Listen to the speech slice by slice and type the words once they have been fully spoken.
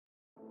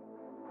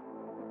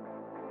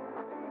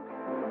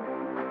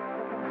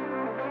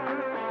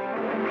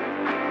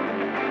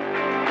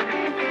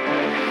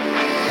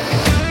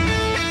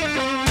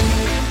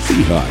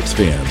Seahawks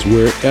fans,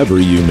 wherever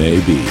you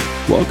may be.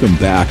 Welcome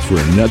back for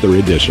another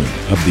edition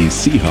of the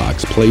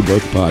Seahawks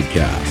Playbook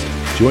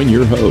Podcast. Join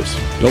your host,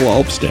 Bill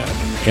Alvstad,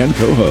 and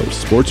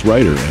co-host, sports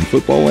writer and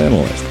football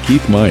analyst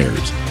Keith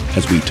Myers,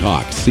 as we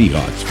talk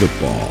Seahawks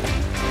football.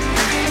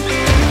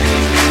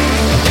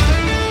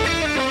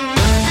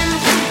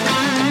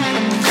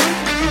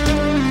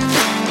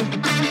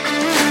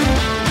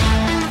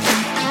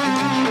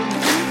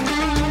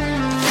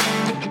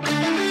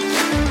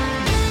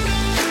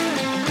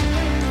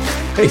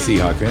 Hey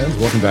Seahawks fans,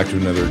 welcome back to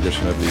another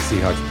edition of the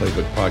Seahawks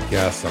Playbook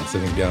Podcast. I'm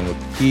sitting down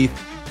with Keith.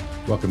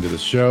 Welcome to the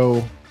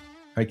show.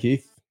 Hi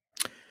Keith.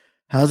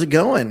 How's it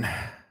going?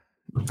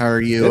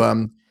 Are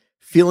you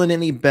feeling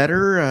any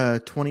better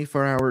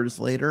 24 hours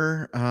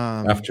later?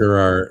 After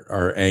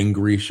our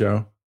angry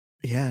show?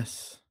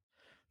 Yes.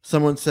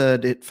 Someone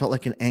said it felt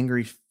like an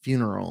angry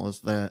funeral is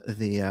the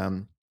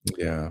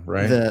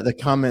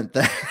comment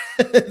that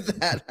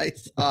that I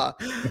saw.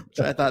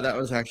 So I thought that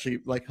was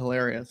actually like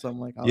hilarious. So I'm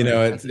like,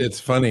 it's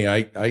funny.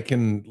 I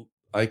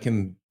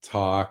can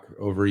talk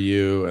over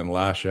you and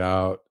lash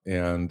out,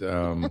 and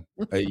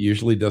it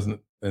usually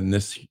doesn't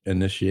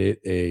initiate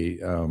a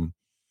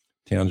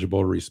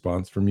tangible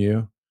response from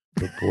you.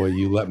 But boy,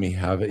 you let me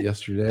have it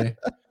yesterday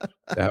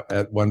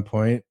at one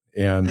point,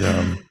 and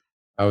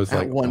I was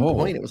at one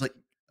point it was like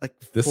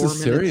this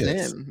is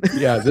serious.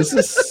 Yeah, this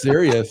is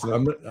serious.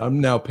 I'm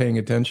now paying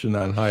attention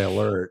on high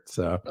alert.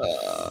 So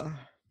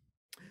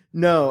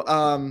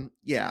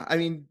yeah. I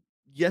mean,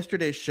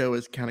 yesterday's show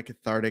is kind of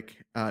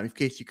cathartic. In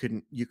case you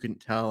couldn't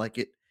tell, like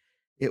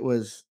it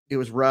was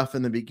rough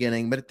in the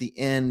beginning, but at the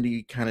end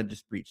you kind of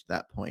just reached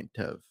that point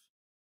of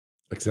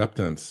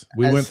acceptance.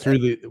 We went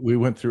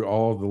through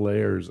all the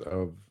layers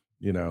of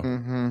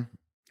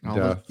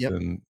death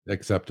and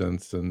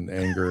acceptance and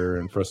anger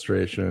and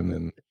frustration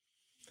and.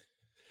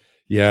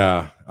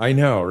 Yeah, I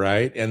know,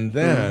 right? And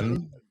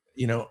then,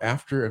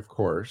 after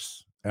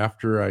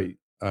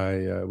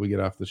we get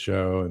off the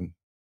show and,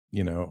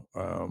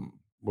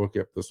 woke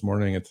up this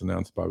morning, it's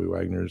announced Bobby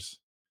Wagner's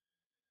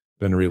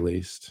been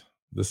released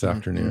this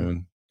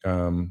afternoon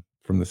from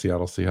the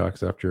Seattle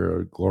Seahawks after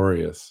a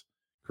glorious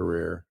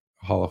career,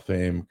 Hall of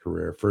Fame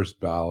career, first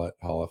ballot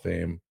Hall of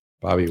Fame,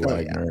 Bobby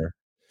Wagner.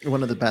 Yeah.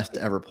 One of the best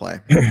to ever play.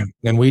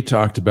 And we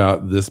talked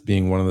about this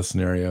being one of the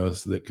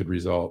scenarios that could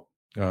result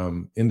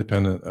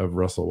independent of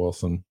Russell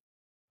Wilson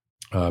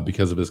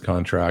because of his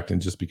contract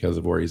and just because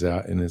of where he's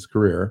at in his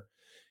career.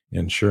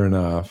 And sure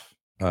enough,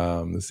 the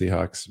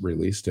Seahawks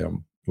released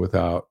him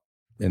without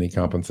any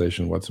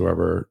compensation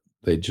whatsoever.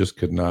 They just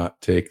could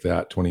not take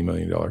that $20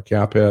 million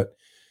cap hit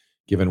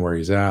given where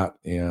he's at.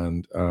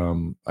 And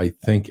I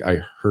think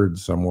I heard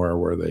somewhere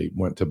where they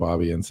went to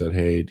Bobby and said,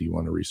 hey, do you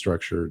want to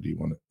restructure?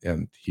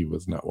 And he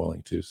was not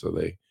willing to. So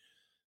they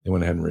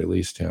went ahead and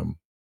released him.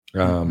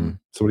 So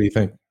what do you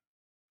think?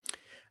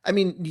 I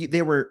mean,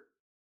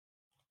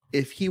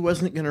 if he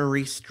wasn't going to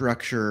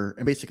restructure,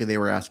 and basically they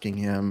were asking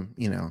him,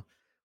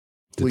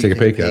 to take a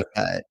pay cut.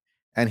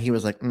 And he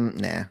was like,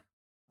 nah,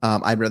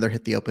 I'd rather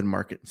hit the open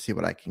market and see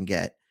what I can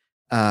get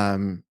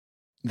than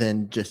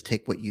just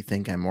take what you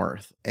think I'm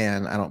worth.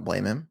 And I don't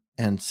blame him.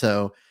 And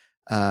so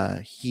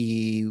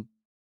he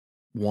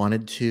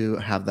wanted to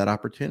have that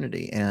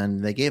opportunity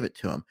and they gave it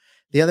to him.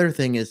 The other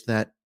thing is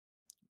that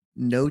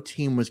no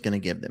team was going to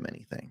give them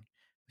anything.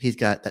 He's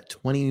got that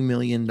 $20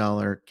 million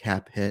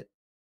cap hit.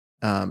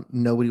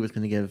 Nobody was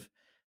going to give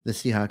the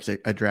Seahawks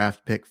a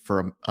draft pick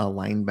for a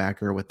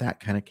linebacker with that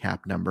kind of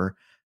cap number.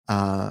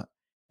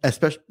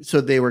 Especially,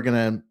 so they were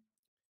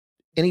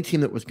any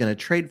team that was going to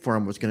trade for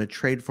him was going to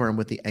trade for him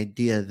with the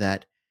idea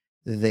that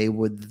they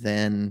would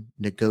then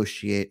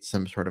negotiate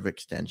some sort of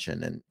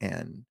extension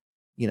and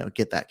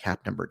get that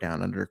cap number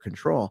down under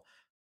control.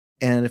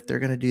 And if they're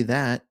going to do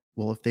that,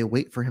 well, if they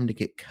wait for him to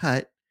get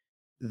cut,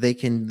 they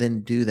can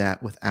then do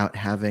that without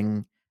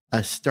having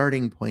a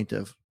starting point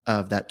of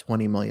that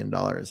 $20 million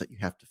that you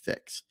have to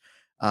fix.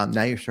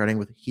 Now you're starting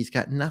with, he's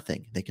got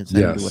nothing. They can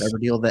send him to whatever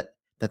deal that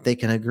they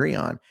can agree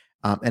on.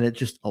 And it's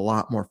just a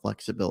lot more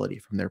flexibility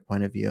from their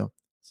point of view.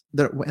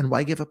 And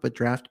why give up a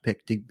draft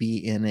pick to be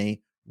in a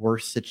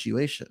worse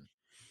situation?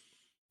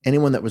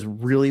 Anyone that was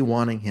really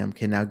wanting him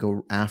can now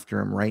go after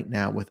him right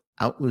now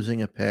without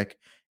losing a pick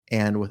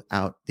and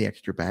without the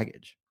extra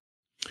baggage.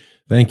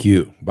 Thank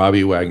you,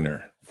 Bobby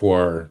Wagner,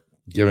 for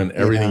giving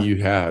everything you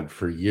had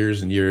for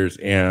years and years.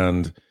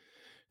 And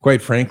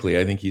quite frankly,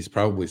 I think he's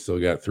probably still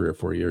got 3 or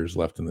 4 years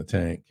left in the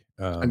tank.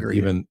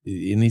 And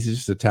he's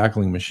just a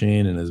tackling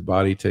machine and his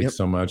body takes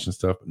so much and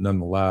stuff. But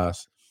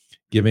nonetheless,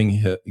 giving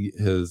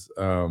his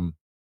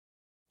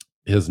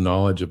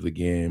knowledge of the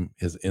game,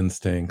 his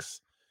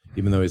instincts,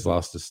 even though he's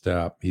lost a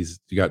step, he's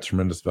got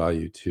tremendous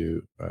value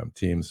to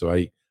teams. So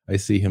I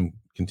see him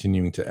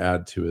continuing to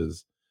add to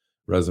his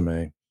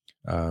resume,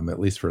 at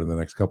least for the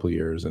next couple of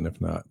years, and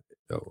if not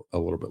a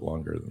little bit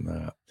longer than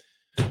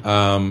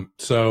that.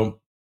 So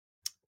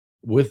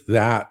with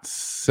that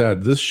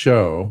said, this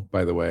show,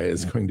 by the way,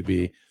 is going to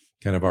be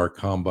kind of our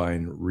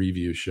combine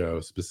review show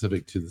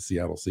specific to the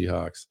Seattle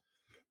Seahawks.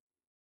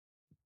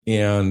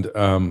 And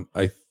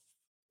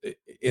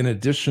in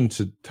addition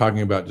to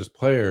talking about just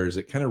players,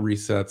 it kind of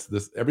resets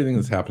this, everything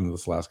that's happened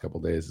this last couple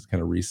of days has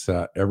kind of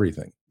reset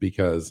everything,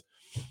 because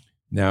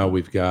now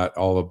we've got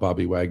all of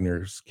Bobby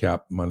Wagner's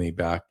cap money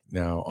back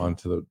now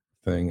onto the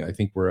thing. I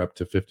think we're up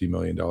to $50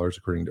 million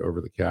according to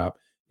Over the Cap.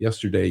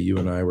 Yesterday, you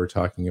and I were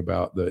talking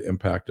about the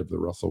impact of the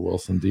Russell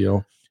Wilson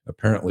deal.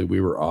 Apparently,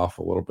 we were off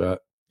a little bit,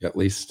 at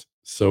least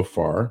so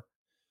far,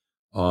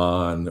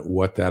 on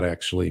what that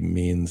actually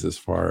means as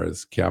far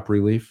as cap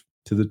relief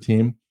to the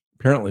team.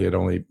 Apparently, it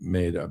only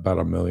made about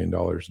 $1 million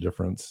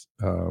difference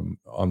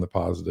on the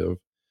positive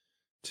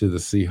to the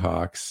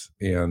Seahawks,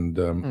 and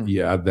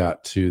you add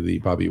that to the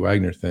Bobby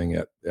Wagner thing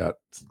at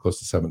close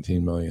to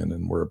 17 million,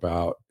 and we're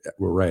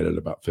right at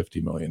about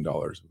 $50 million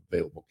of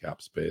available cap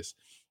space,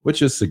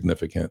 which is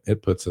significant.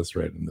 It puts us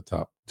right in the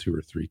top 2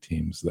 or 3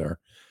 teams there.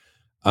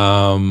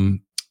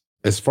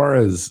 As far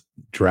as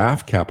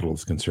draft capital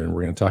is concerned,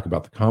 we're going to talk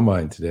about the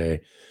combine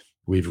today.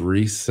 We've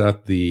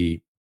reset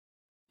the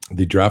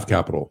draft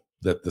capital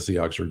that the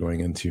Seahawks are going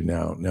into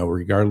now. Now,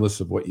 regardless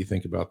of what you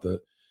think about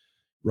the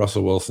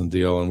Russell Wilson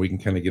deal, and we can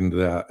kind of get into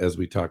that as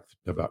we talk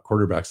about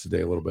quarterbacks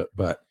today a little bit,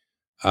 but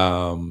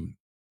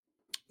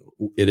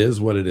it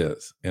is what it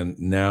is. And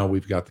now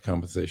we've got the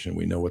compensation.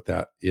 We know what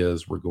that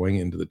is. We're going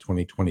into the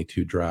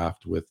 2022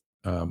 draft with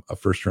a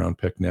first round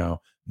pick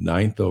now,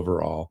 9th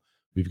overall.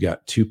 We've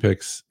got 2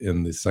 picks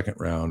in the second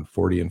round,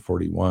 40 and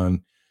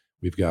 41.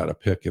 We've got a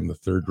pick in the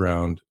third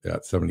round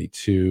at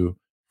 72,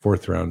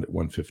 4th round at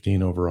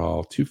 115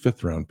 overall, 2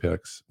 5th round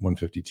picks,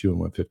 152 and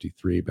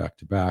 153 back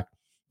to back,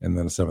 and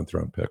then a 7th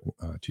round pick,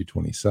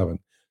 227.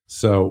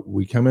 So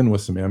we come in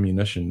with some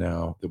ammunition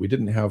now that we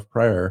didn't have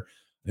prior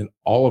in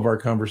all of our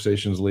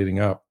conversations leading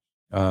up,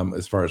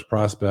 as far as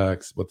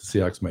prospects, what the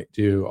Seahawks might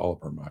do, all of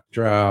our mock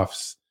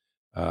drafts,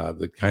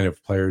 the kind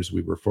of players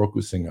we were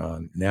focusing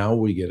on. Now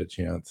we get a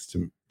chance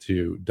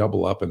to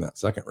double up in that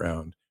second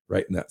round,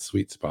 right in that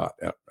sweet spot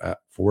at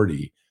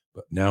 40.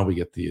 But now we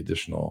get the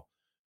additional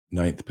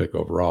 9th pick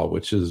overall,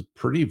 which is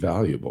pretty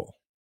valuable.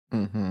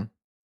 Mm-hmm.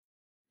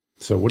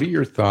 So what are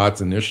your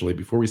thoughts initially,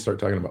 before we start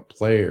talking about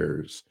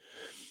players,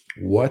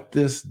 what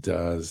this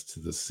does to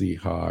the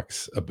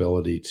Seahawks'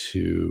 ability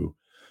to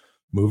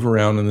move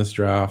around in this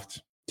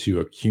draft,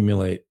 to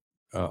accumulate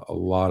a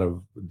lot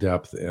of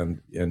depth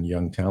and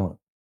young talent?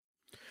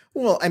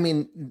 Well, I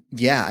mean,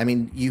 yeah, I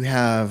mean, you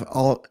have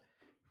all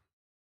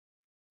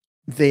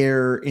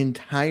their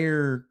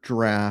entire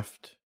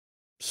draft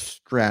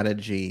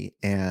strategy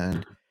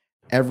and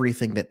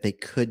everything that they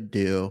could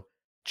do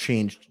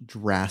changed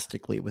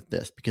drastically with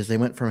this, because they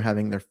went from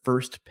having their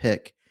first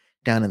pick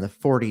down in the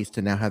 40s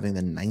to now having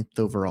the 9th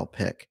overall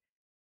pick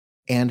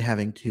and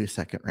having 2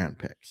 second round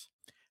picks.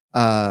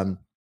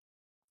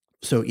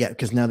 So yeah,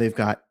 because now they've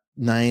got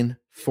 9,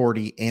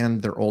 40,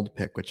 and their old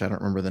pick, which I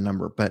don't remember the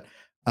number, but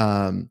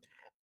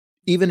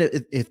even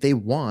if they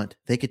want,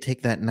 they could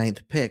take that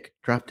 9th pick,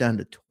 drop down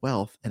to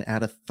 12th, and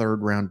add a 3rd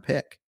round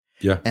pick.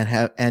 Yeah,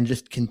 and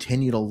just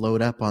continue to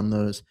load up on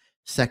those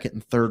 2nd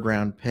and 3rd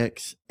round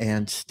picks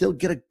and still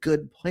get a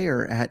good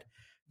player at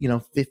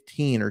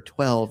 15 or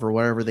 12 or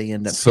whatever they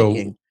end up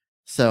picking.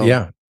 So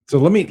yeah. So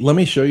let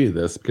me show you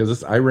this,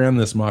 because I ran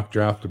this mock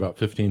draft about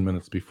 15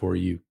 minutes before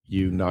you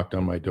knocked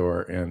on my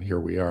door, and here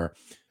we are.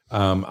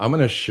 I'm going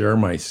to share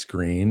my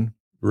screen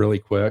really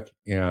quick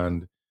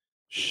and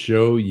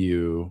show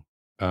you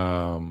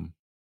a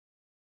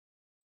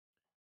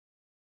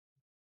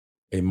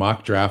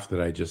mock draft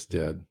that I just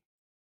did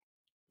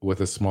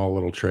with a small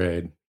little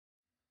trade.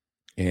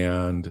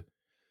 And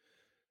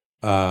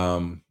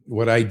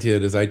what I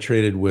did is I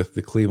traded with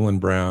the Cleveland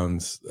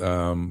Browns,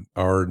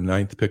 our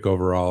 9th pick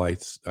overall.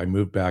 I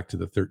moved back to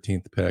the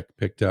 13th pick,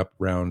 picked up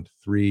round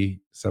 3,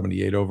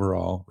 78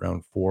 overall,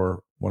 round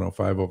 4,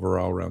 105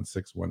 overall, round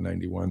 6,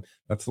 191.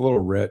 That's a little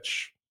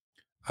rich.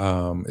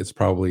 It's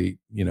probably,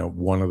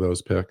 one of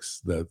those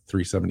picks. The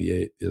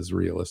 378 is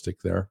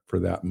realistic there for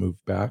that move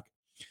back.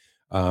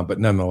 But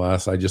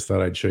nonetheless, I just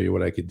thought I'd show you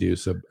what I could do.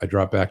 So I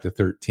dropped back to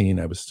 13.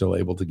 I was still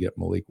able to get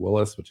Malik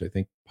Willis, which I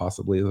think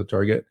possibly is a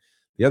target.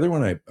 The other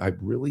one I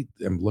really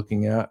am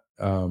looking at,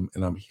 and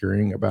I'm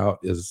hearing about,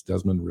 is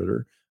Desmond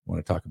Ridder. I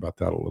want to talk about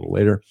that a little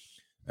later.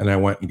 And I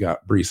went and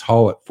got Breece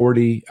Hall at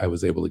 40. I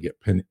was able to get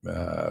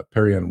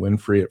Perion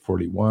Winfrey at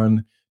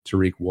 41,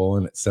 Tariq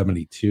Woolen at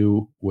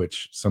 72,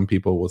 which some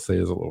people will say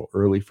is a little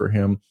early for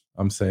him.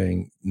 I'm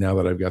saying now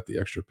that I've got the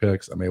extra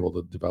picks, I'm able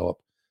to develop,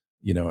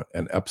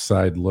 an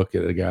upside look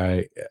at a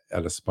guy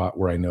at a spot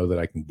where I know that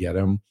I can get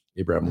him.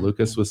 Abraham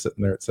Lucas was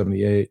sitting there at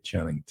 78.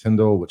 Channing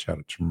Tindall, which had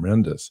a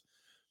tremendous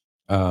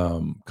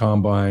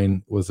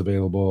combine, was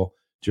available.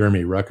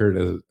 Jeremy Ruckert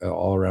as an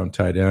all-around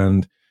tight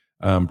end.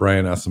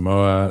 Brian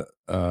Asamoah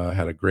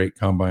had a great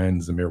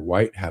combine. Zamir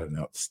White had an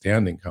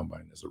outstanding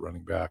combine as a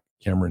running back.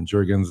 Cameron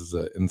Jurgens is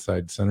an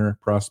inside center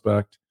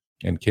prospect.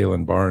 And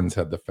Kalen Barnes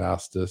had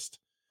the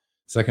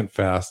second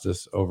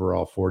fastest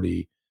overall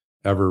 40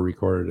 ever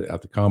recorded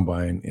at the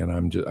combine.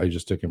 And I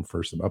just took him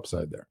for some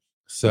upside there.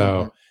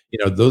 So,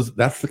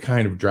 that's the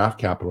kind of draft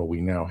capital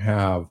we now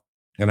have.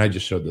 And I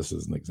just showed this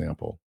as an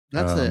example.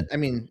 That's it. I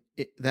mean,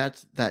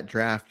 that's that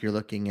draft. You're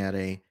looking at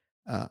a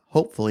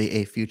hopefully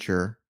a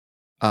future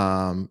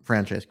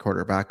franchise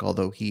quarterback,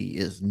 although he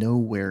is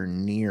nowhere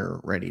near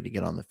ready to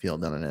get on the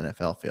field on an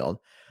NFL field.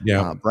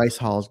 Yeah. Bryce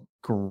Hall's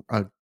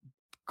a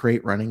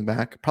great running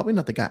back. Probably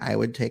not the guy I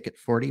would take at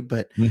 40,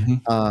 but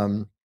Mhm.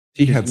 um,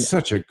 He just had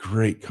such a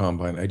great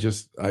combine. I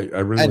I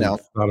really know.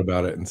 thought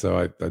about it, and so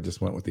I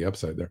just went with the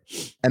upside there.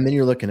 And then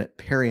you're looking at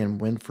Perry and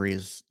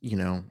Winfrey's,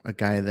 a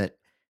guy that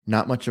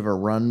not much of a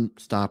run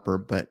stopper,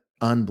 but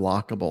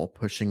unblockable,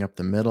 pushing up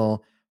the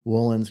middle.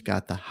 Woolen's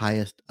got the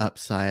highest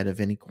upside of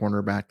any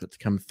cornerback that's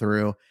come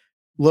through.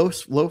 Low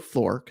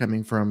floor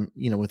coming from,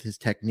 with his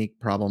technique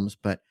problems,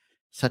 but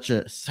such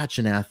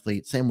an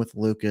athlete. Same with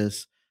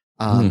Lucas.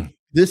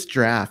 This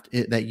draft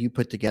that you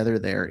put together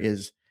there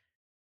is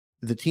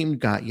the team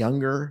got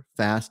younger,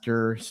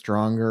 faster,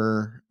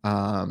 stronger,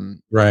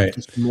 Right.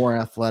 just more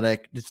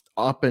athletic, just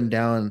up and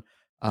down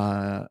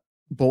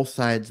both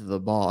sides of the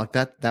ball. Like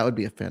that would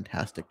be a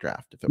fantastic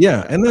draft if it Yeah,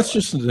 worked out and that that's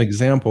way. just an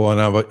example, and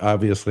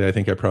obviously, I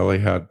think I probably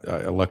had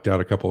I lucked out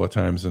a couple of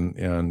times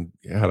and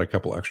had a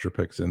couple extra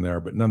picks in there,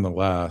 but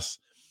nonetheless,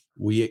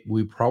 we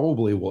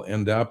probably will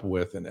end up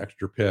with an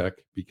extra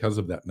pick because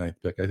of that ninth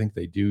pick. I think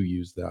they do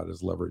use that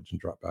as leverage and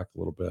drop back a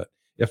little bit.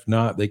 If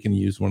not, they can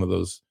use one of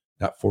those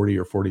that 40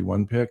 or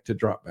 41 pick to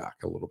drop back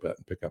a little bit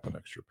and pick up an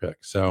extra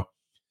pick. So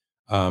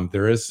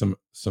there is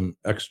some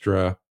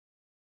extra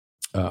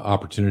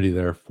opportunity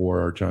there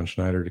for John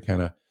Schneider to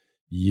kind of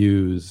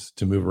use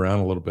to move around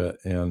a little bit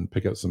and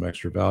pick up some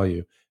extra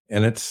value.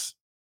 And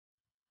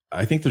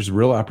I think there's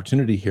real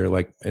opportunity here.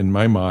 Like in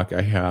my mock,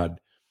 I had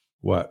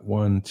what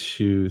 1,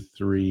 2,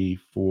 3,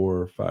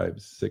 4, 5,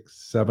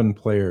 6, 7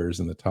 players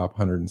in the top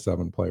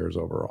 107 players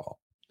overall.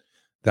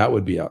 That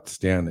would be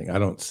outstanding. I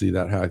don't see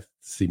that. I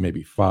see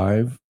maybe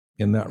 5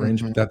 in that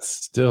range, but Mhm. that's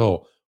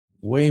still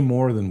way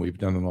more than we've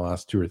done in the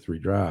last 2 or 3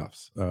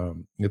 drafts.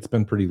 It's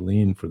been pretty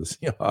lean for the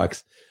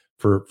Seahawks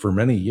for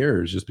many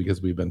years, just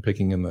because we've been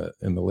picking in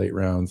the late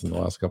rounds in the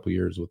last couple of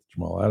years with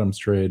Jamal Adams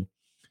trade.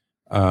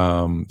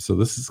 So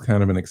this is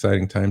kind of an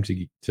exciting time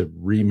to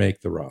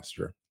remake the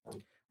roster.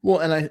 Well,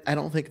 and I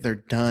don't think they're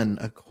done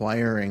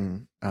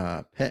acquiring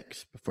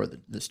picks before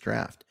this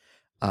draft.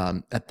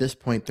 At this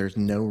point, there's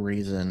no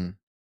reason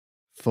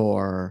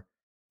for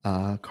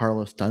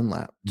Carlos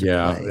Dunlap to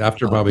Yeah, play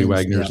after Bobby in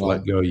Wagner's Seattle,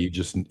 let go, you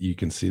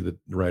can see the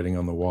writing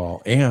on the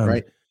wall.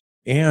 right?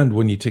 And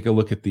when you take a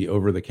look at the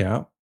over the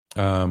cap,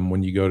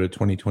 when you go to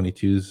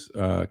 2022's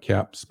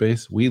cap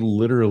space, we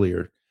literally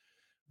are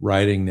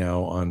riding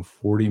now on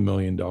 $40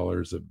 million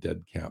of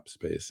dead cap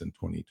space in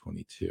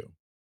 2022,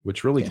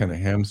 which really Yeah. kind of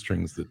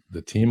hamstrings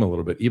the team a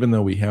little bit, even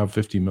though we have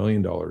 $50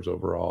 million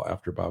overall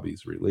after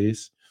Bobby's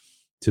release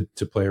to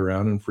play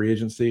around in free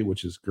agency,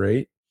 which is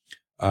great.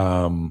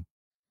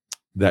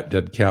 That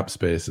dead cap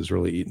space is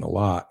really eating a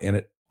lot, and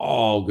it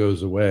all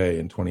goes away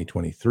in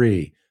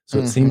 2023. So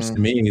it seems to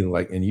Mhm. me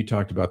like, and you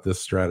talked about this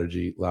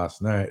strategy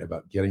last night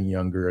about getting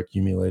younger,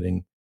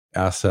 accumulating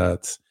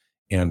assets,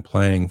 and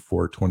playing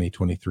for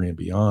 2023 and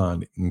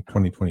beyond. In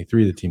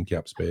 2023, the team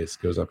cap space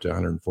goes up to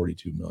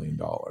 $142 million.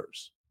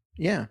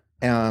 Yeah.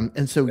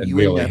 And so And you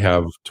we end only up,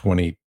 have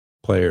 20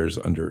 players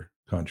under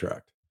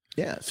contract.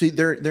 yeah. So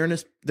they're in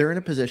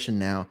a position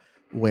now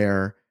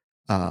where,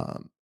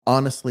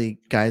 honestly,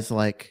 guys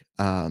like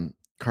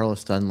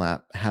Carlos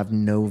Dunlap have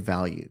no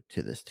value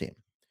to this team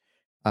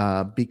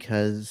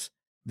because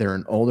they're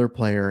an older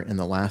player in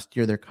the last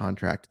year of their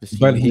contract. This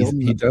But team will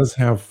he does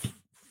have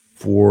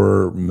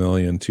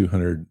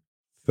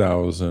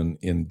 4,200,000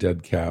 in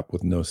dead cap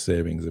with no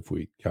savings if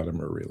we cut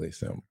him or release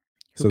him.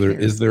 who So there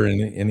cares? is there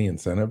any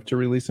incentive to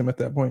release him at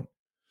that point,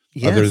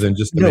 other Yes. than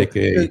just to No, make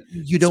a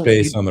you don't.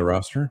 space on the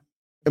roster?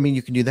 I mean,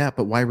 you can do that,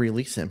 but why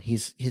release him?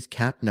 His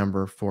cap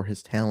number for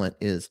his talent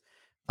is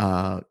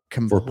 $4.2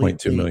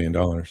 completely, million.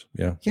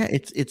 Yeah. yeah,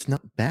 it's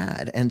not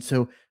bad. And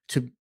so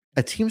to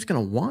a team's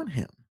going to want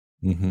him.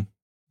 Mhm.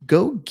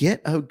 Go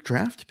get a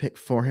draft pick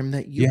for him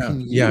that you Yeah.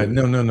 can Yeah. use.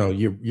 No.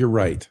 You're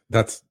right.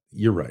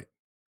 You're right.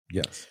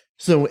 Yes.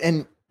 So,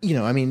 and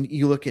I mean,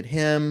 you look at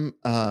him,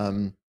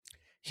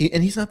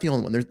 he's not the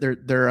only one.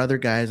 There are other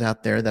guys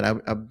out there that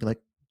I'd be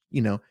like,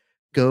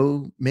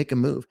 go make a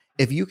move.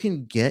 If you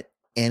can get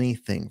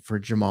anything for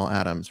Jamal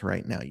Adams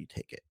right now, you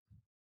take it.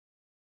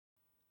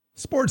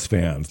 Sports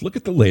fans, look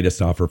at the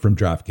latest offer from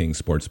DraftKings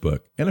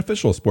Sportsbook, an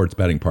official sports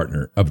betting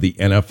partner of the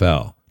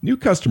NFL. New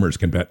customers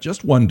can bet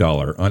just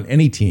 $1 on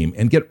any team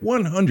and get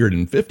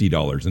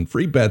 $150 in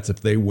free bets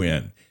if they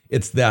win.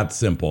 It's that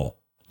simple.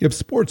 If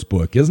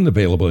Sportsbook isn't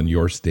available in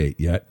your state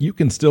yet, you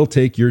can still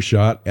take your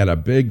shot at a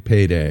big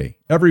payday.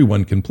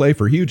 Everyone can play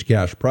for huge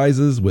cash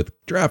prizes with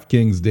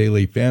DraftKings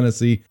Daily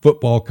Fantasy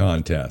Football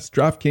Contest.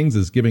 DraftKings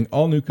is giving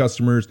all new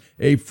customers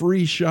a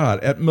free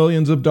shot at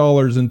millions of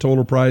dollars in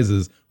total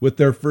prizes with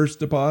their first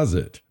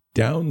deposit.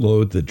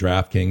 Download the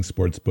DraftKings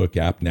Sportsbook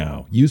app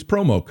now. Use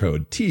promo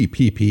code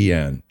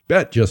TPPN.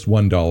 Bet just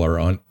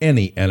 $1 on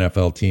any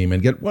NFL team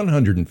and get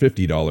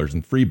 $150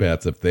 in free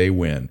bets if they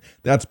win.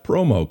 That's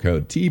promo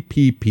code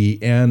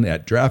TPPN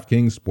at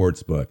DraftKings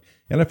Sportsbook,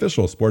 an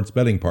official sports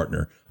betting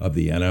partner of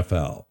the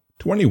NFL.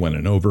 21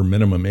 and over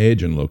minimum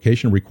age and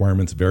location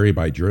requirements vary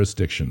by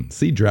jurisdiction.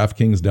 See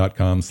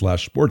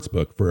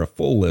DraftKings.com/sportsbook for a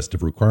full list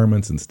of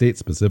requirements and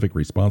state-specific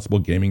responsible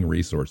gaming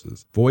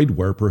resources. Void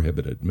where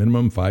prohibited.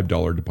 Minimum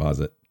 $5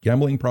 deposit.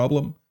 Gambling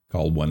problem?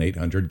 Call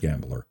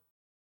 1-800-GAMBLER.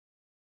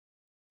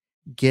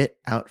 Get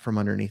out from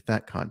underneath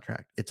that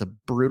contract. It's a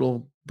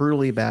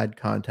brutally bad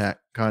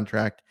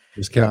contract.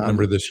 His cap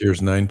number this year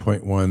is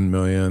 9.1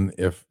 million.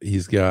 If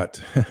he's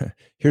got,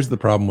 here's the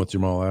problem with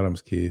Jamal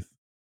Adams, Keith.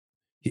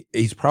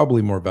 He's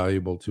probably more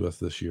valuable to us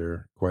this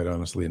year, quite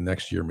honestly. And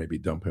next year, maybe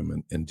dump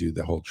him and do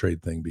the whole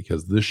trade thing,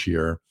 because this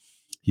year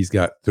he's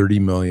got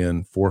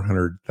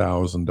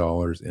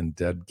 $30,400,000 in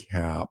dead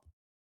cap,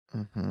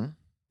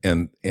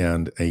 and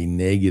a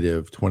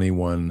negative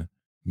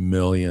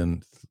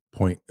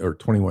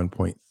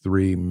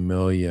 21.3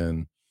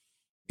 million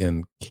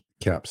in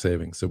cap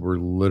savings. So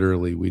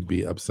we'd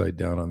be upside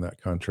down on that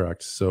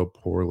contract so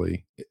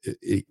poorly.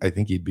 I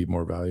think he'd be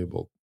more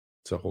valuable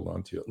to hold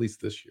on to, at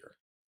least this year.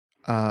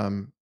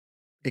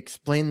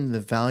 Explain the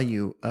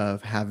value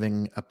of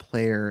having a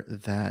player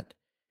that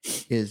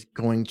is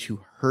going to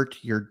hurt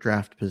your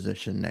draft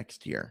position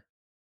next year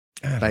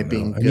by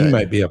being good. He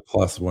might be a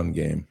 +1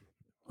 game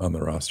on the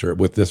roster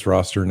with this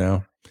roster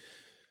now.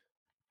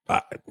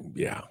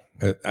 Yeah.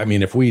 I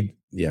mean,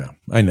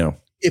 I know.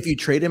 If you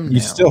trade him you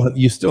now,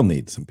 you still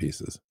need some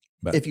pieces.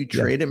 But if you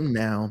trade him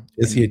now,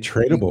 is he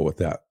tradable with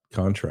that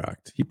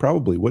contract? He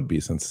probably would be,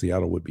 since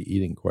Seattle would be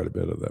eating quite a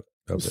bit of that.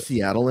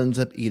 Seattle ends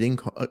up eating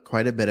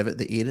quite a bit of it.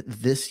 They eat it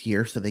this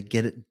year, so they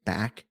get it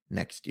back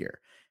next year.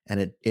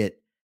 And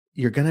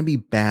you're going to be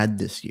bad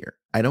this year.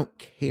 I don't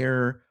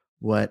care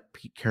what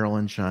Pete Carroll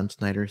and Sean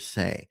Snyder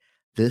say.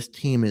 This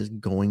team is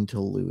going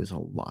to lose a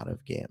lot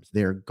of games.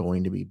 They're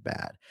going to be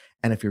bad.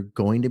 And if you're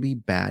going to be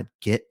bad,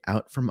 get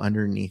out from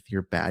underneath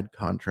your bad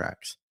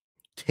contracts.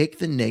 Take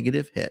the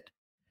negative hit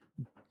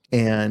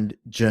and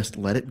just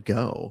let it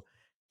go,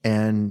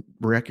 and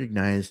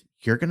recognize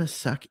you're going to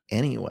suck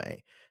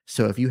anyway.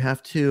 So if you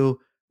have to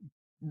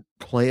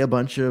play a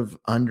bunch of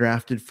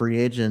undrafted free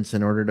agents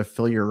in order to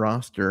fill your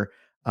roster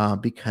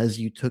because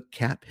you took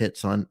cap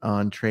hits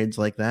on trades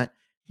like that,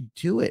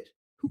 do it.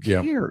 Who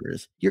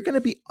cares? You're going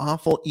to be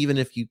awful even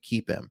if you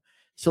keep him.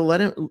 So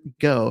let him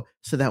go,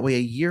 so that way a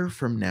year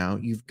from now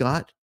you've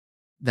got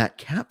that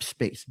cap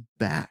space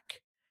back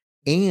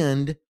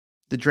and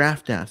the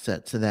draft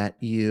assets that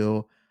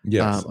you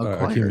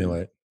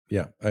accumulate.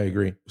 Yeah, I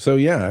agree. So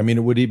I mean,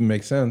 it would even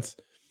make sense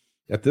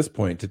at this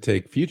point to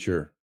take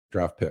future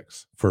draft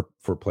picks for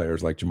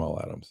players like Jamal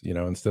Adams.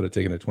 Instead of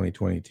taking a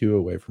 2022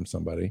 away from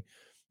somebody,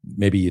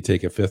 maybe you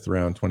take a 5th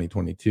round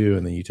 2022,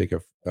 and then you take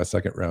a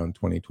 2nd round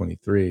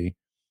 2023.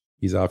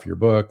 He's off your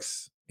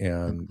books,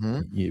 and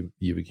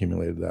you've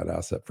accumulated that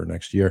asset for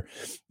next year.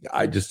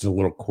 Just a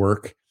little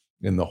quirk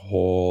in the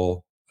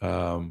whole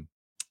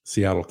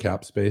Seattle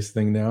cap space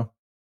thing now.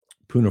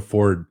 Poona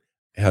Ford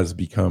has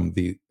become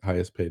the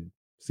highest paid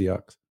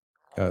Seahawks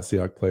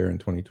player in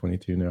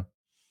 2022 now,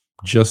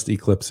 just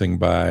eclipsing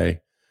by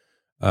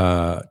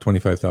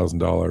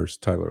 $25,000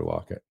 Tyler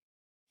Lockett.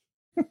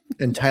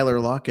 And Tyler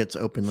Lockett's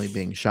openly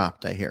being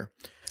shopped, I hear.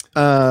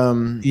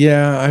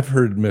 I've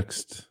heard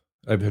mixed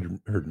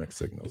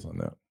signals on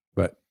that.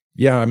 But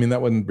I mean,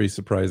 that wouldn't be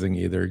surprising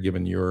either,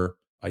 given your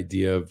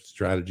idea of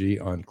strategy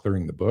on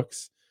clearing the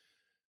books.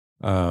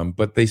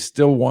 But they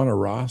still want a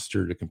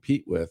roster to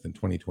compete with in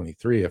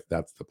 2023, if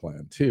that's the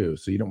plan too.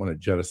 So you don't want to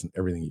jettison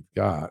everything you've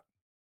got.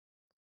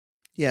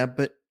 Yeah,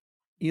 but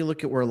you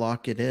look at where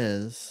Lockett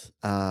is.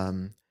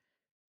 I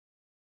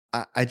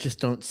just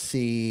don't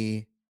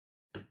see.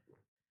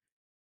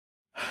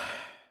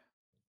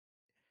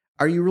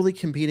 Are you really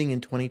competing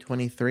in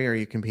 2023, or are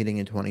you competing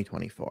in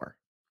 2024?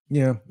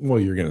 Yeah, well,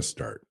 you're going to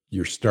start.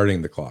 You're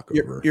starting the clock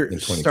over. You're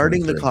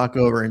starting the clock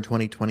over in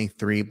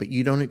 2023, but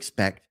you don't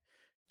expect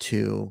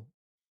to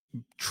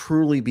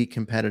truly be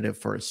competitive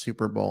for a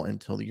Super Bowl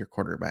until your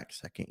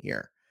quarterback's 2nd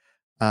year.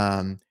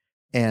 And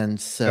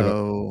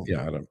so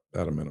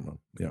at a minimum.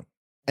 Yeah.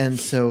 And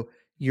so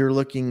you're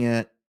looking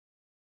at,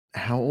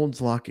 how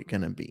old's Lockett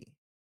going to be?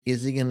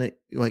 Is he going to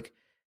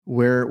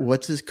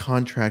what's his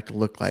contract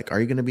look like? Are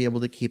you going to be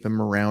able to keep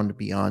him around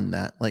beyond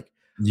that?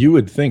 You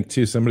would think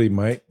too, somebody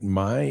might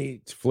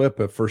flip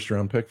a 1st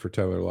round pick for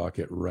Tyler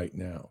Lockett right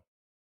now,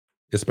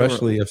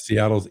 especially if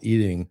Seattle's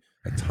eating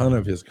a ton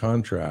of his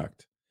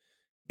contract,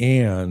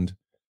 and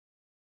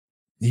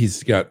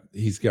he's got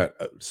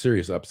a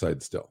serious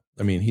upside still.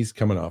 I mean, he's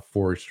coming off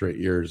 4 straight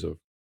years of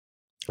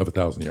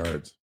 1,000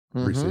 yards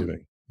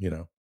receiving.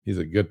 He's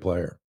a good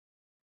player.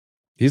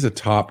 He's a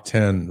top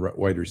 10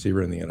 wide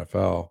receiver in the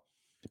NFL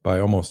by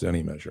almost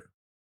any measure.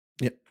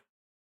 Yep.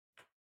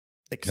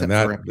 Except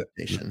for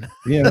reputation.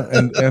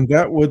 And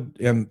that would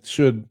and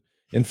should,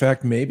 in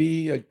fact,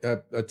 maybe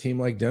a team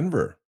like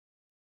Denver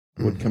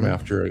would come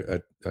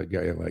after a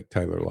guy like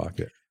Tyler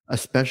Lockett.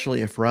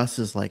 Especially if Russ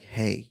is like,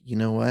 hey, you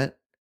know what?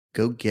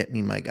 Go get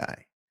me my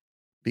guy,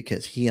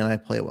 because he and I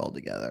play well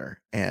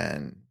together,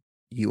 and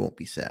you won't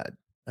be sad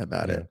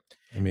about it.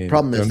 I mean,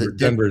 problem Denver, is that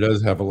Denver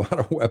does have a lot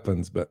of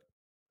weapons, but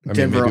I mean,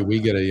 Denver, maybe we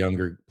get a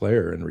younger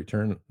player in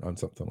return on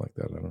something like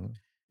that. I don't know.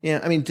 yeah,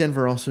 I mean,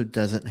 Denver also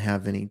doesn't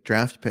have any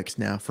draft picks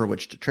now for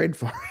which to trade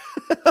for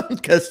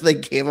because they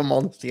gave them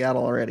all to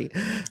Seattle already.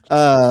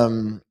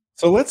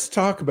 So let's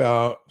talk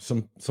about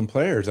some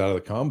players out of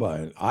the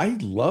combine. I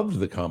loved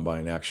the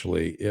combine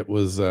actually. It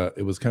was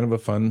kind of a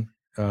fun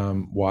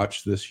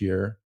watch this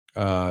year.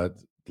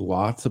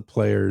 Lots of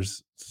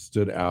players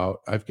stood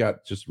out. I've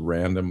got just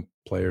random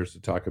players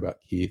to talk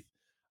about, Keith.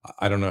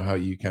 I don't know how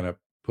you kind of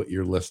put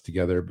your list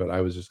together, but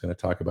I was just going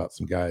to talk about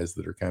some guys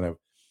that are kind of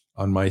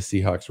on my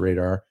Seahawks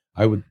radar.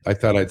 I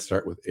thought I'd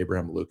start with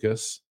Abraham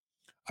Lucas.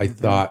 I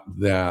thought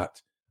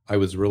that I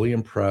was really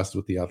impressed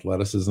with the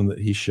athleticism that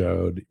he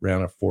showed.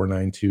 Ran a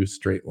 4.92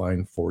 straight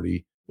line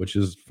 40, which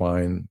is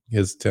fine.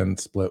 His 10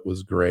 split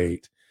was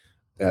great.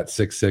 At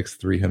 6'6",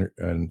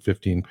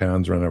 315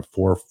 pounds, ran a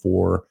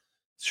 4.4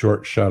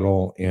 short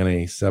shuttle and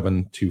a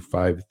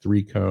 7.25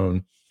 3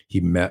 cone. He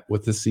met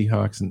with the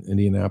Seahawks in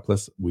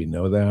Indianapolis. We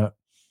know that.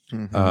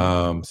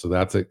 So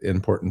that's an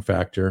important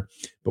factor.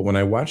 But when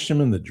I watched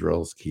him in the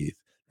drills, Keith,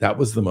 that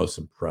was the most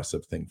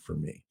impressive thing for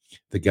me.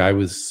 The guy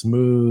was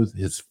smooth.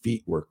 His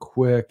feet were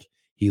quick.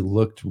 He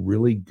looked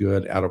really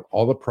good. Out of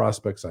all the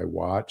prospects I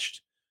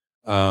watched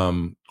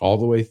all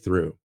the way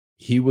through,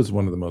 he was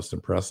one of the most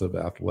impressive,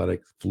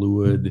 athletic,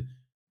 fluid,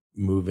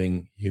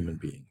 moving human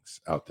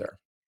beings out there.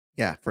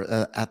 Yeah, for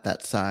at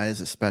that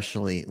size,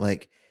 especially,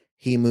 like,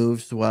 he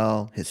moves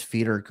well. His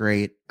feet are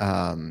great.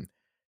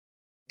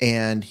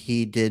 And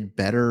he did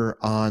better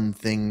on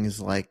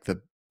things like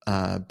the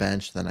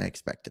bench than I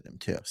expected him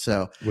to.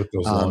 So with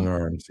those long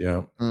arms,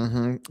 yeah.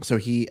 So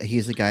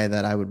he's a guy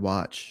that I would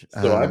watch.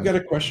 So I've got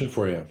a question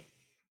for you.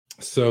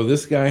 So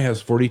this guy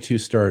has 42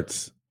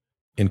 starts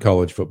in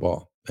college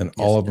football, and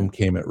all of them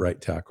came at right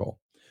tackle.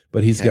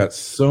 But he's got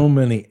so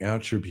many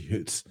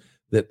attributes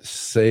that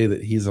say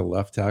that he's a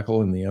left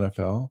tackle in the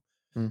NFL.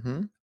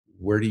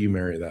 Where do you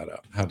marry that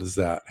up? How does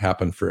that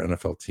happen for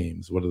NFL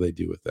teams? What do they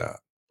do with that?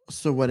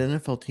 So what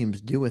NFL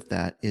teams do with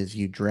that is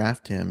you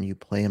draft him, you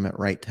play him at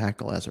right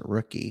tackle as a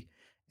rookie,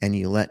 and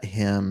you let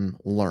him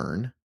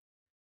learn.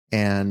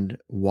 And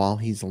while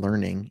he's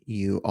learning,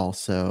 you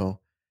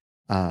also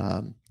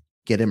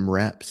get him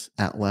reps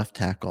at left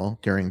tackle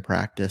during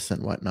practice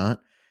and whatnot.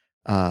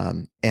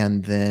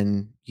 And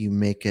then you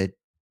make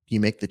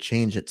the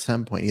change at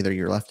some point. Either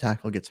your left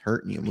tackle gets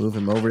hurt and you move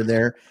him over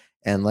there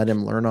and let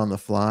him learn on the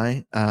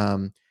fly.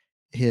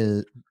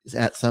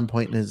 At some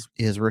point in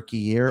his rookie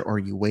year, or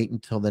you wait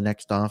until the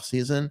next off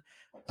season.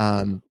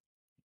 And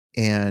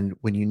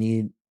when you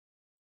need,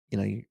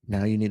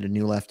 now you need a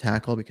new left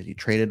tackle because you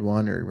traded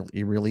one or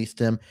you released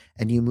him,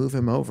 and you move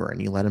him over and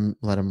you let him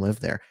live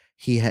there.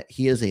 He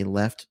is a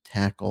left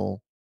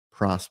tackle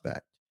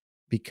prospect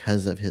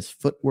because of his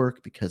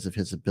footwork, because of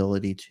his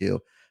ability to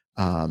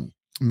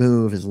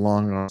move, his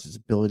long arms, his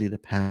ability to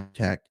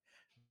protect,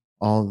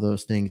 all of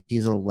those things.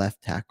 He's a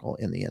left tackle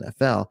in the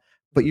NFL.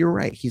 But you're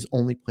right. He's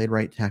only played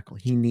right tackle.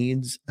 He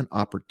needs an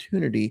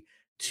opportunity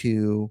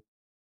to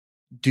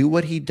do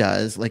what he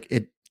does,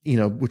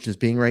 which is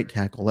being right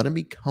tackle. Let him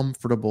be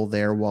comfortable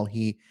there while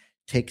he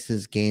takes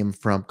his game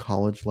from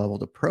college level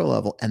to pro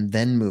level, and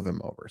then move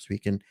him over.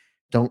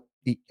 So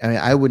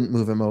I wouldn't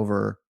move him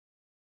over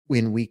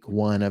in week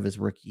one of his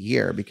rookie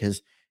year,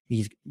 because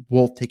he's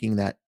both taking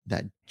that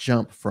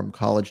jump from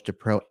college to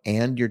pro,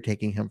 and you're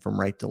taking him from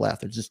right to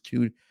left. There's just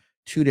two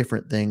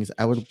different things.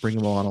 I would bring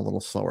him on a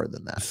little slower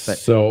than that. But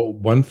so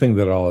one thing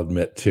that I'll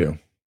admit too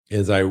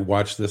is I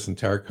watched this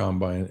entire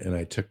combine and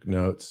I took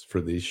notes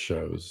for these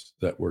shows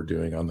that we're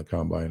doing on the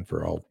combine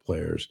for all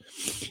players,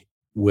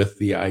 with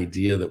the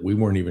idea that we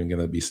weren't even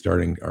going to be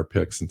starting our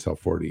picks until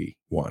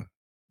 41.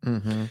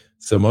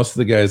 So most of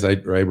the guys I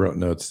wrote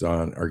notes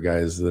on are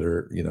guys that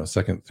are,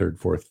 second, third,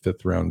 fourth,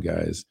 fifth round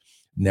guys.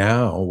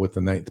 Now with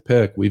the 9th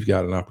pick, we've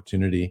got an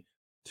opportunity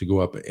to go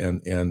up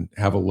and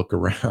have a look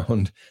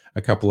around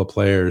a couple of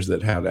players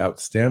that had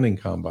outstanding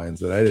combines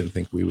that I didn't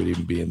think we would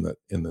even be in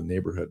the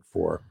neighborhood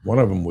for. One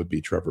of them would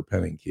be Trevor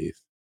Penning, Keith.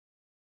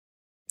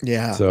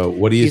 Yeah. So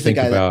what do you think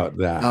about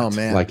that? Oh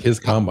man, like his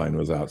combine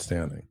was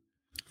outstanding.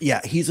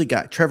 Yeah, he's a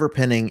guy. Trevor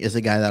Penning is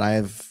a guy that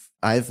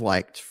I've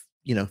liked,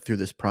 through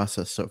this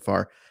process so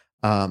far.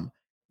 At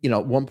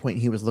one point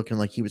he was looking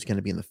like he was going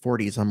to be in the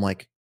 40s. I'm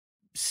like,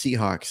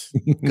 Seahawks,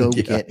 go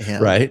get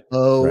him. Right.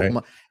 Right.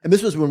 And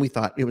this was when we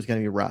thought it was going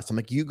to be Russ. I'm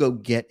like, you go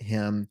get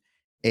him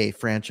a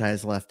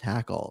franchise left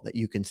tackle that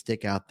you can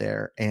stick out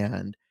there.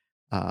 And,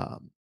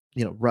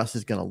 Russ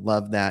is going to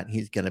love that.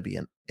 He's going to be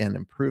an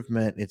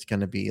improvement. It's going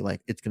to be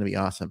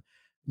awesome.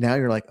 Now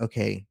you're like,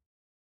 okay,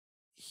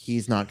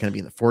 he's not going to be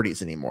in the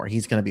 40s anymore.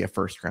 He's going to be a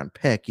first round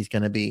pick. He's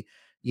going to be,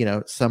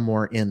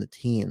 somewhere in the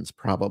teens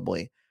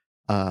probably.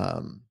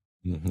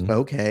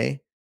 Okay.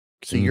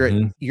 So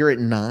you're at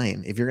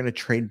 9. If you're going to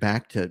trade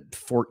back to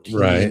 14,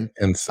 right?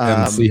 And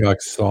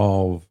Seahawks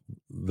solve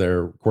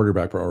their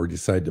quarterback or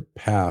decide to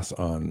pass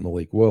on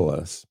Malik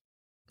Willis.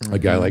 A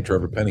guy like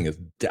Trevor Penning is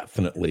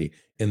definitely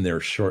in their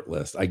short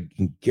list. I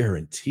can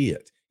guarantee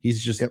it.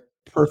 He's just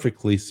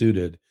perfectly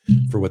suited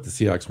for what the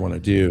Seahawks want to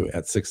do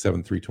at 6'7",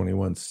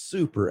 321.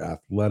 Super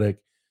athletic.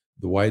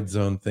 The wide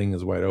zone thing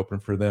is wide open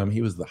for them.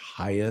 He was the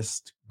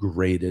highest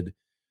graded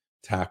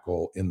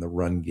tackle in the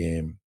run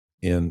game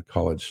in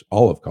college,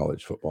 all of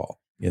college football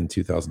in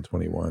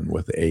 2021,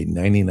 with a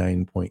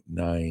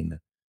 99.9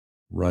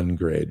 run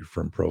grade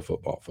from Pro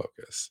Football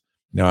Focus.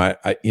 Now,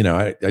 I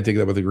take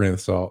that with a grain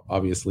of salt.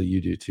 Obviously,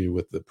 you do too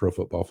with the Pro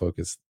Football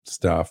Focus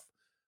stuff.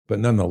 But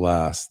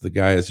nonetheless, the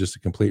guy is just a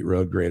complete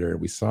road grader.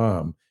 We saw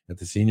him at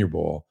the Senior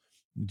Bowl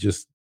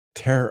just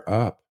tear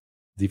up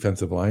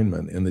defensive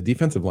linemen, and the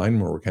defensive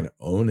linemen were kind of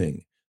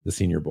owning the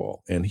Senior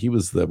Bowl, and he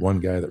was the one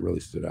guy that really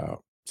stood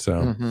out.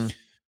 So,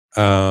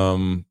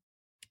 a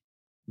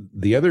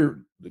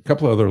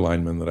couple of other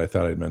linemen that I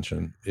thought I'd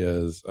mention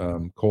is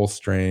Cole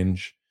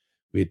Strange.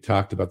 We had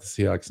talked about the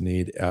Seahawks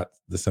need at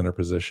the center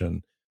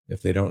position.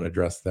 If they don't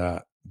address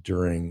that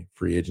during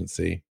free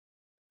agency,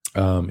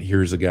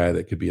 here's a guy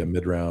that could be a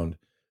mid-round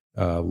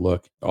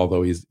look,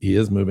 although he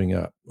is moving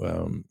up.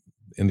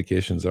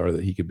 Indications are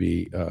that he could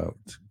be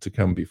to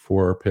come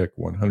before pick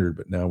 100,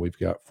 but now we've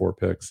got 4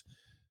 picks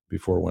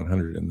before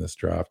 100 in this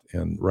draft,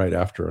 and right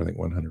after, I think,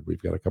 100,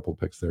 we've got a couple of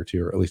picks there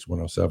too, or at least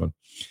 107.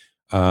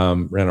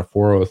 Ran a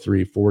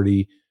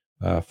 4.03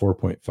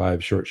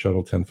 4.5 short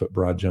shuttle, 10-foot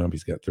broad jump.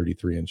 He's got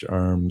 33-inch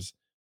arms.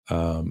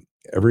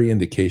 Every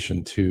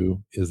indication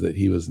too is that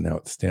he was an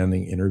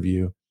outstanding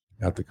interview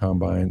at the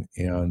combine,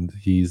 and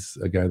he's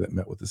a guy that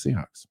met with the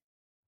Seahawks.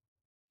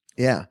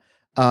 Yeah.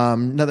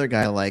 Another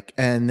guy I like.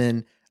 And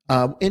then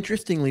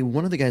interestingly,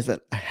 one of the guys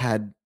that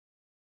had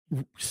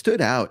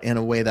stood out in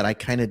a way that I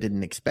kind of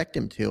didn't expect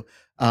him to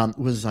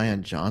was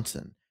Zion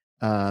Johnson,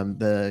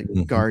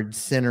 the guard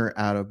center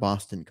out of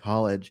Boston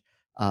College.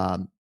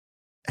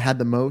 Had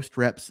the most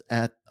reps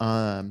at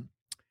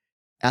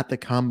the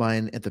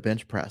combine at the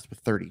bench press with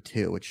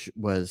 32, which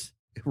was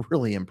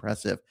really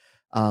impressive.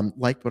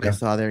 Liked what I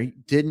saw there.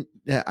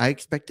 I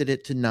expected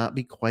it to not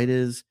be quite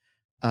as,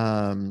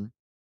 him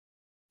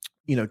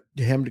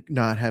to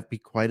not be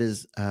quite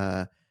as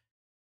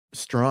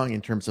strong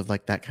in terms of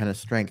like that kind of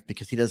strength,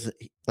 because he doesn't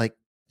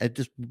it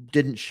just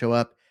didn't show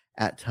up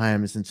at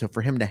times. And so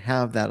for him to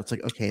have that, it's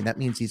like, okay, that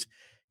means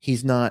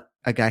he's not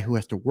a guy who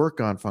has to work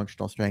on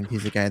functional strength.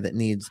 He's a guy that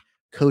needs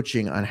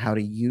coaching on how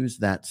to use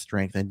that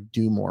strength and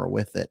do more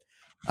with it.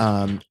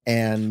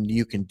 And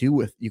you can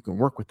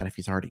work with that if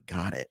he's already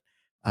got it.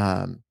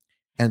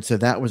 And so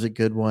that was a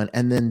good one.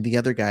 And then the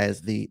other guy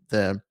is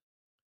the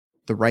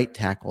right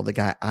tackle, the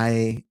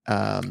guy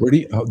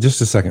just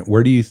a second.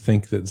 Where do you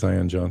think that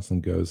Zion Johnson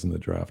goes in the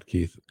draft,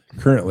 Keith?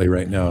 Currently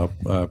right now,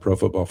 Pro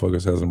Football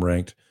Focus has him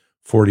ranked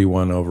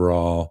 41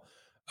 overall.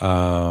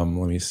 Let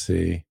me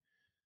see.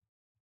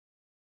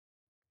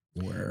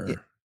 Where?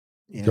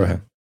 Yeah. Go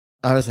ahead.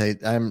 I would say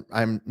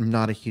I'm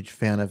not a huge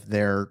fan of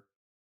their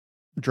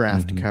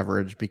draft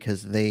coverage,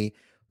 because they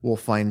will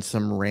find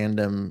some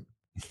random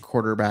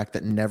quarterback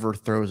that never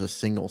throws a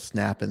single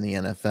snap in the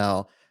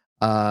NFL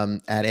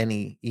at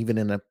any, even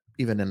in a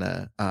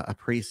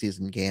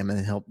preseason game,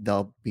 and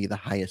they'll be the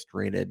highest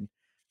rated.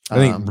 I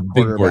think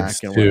big boards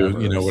too.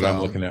 What I'm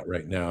looking at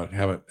right now,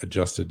 haven't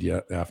adjusted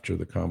yet after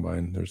the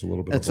combine. There's a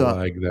little bit of a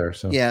lag there.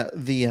 So yeah,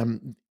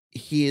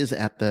 he is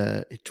at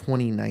the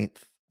 29th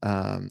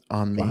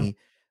on the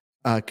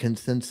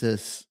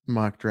consensus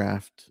mock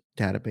draft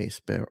database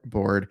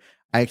board.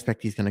 I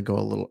expect he's going to go a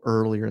little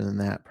earlier than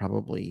that,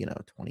 probably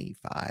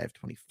 25,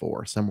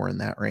 24, somewhere in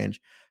that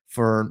range,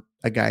 for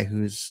a guy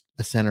who's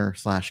a center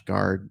 /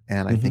 guard.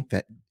 And I think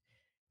that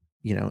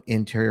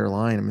interior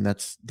line, I mean,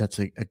 that's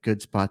a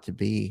good spot to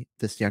be.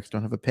 The Seahawks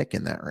don't have a pick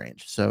in that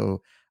range,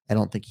 so I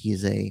don't think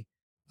he's a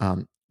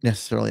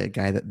necessarily a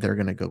guy that they're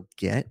going to go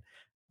get.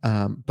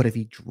 But if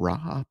he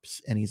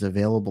drops and he's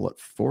available at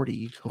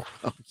 40,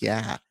 oh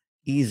yeah,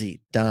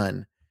 easy,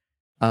 done.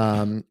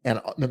 And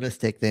the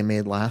mistake they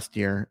made last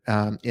year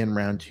in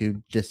round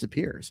 2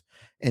 disappears,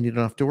 and you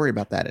don't have to worry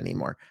about that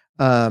anymore.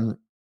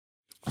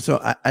 So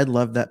I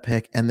love that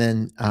pick. And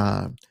then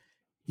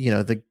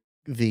the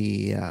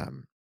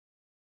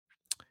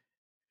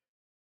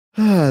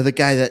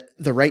guy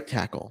the right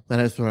tackle, that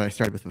is what I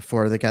started with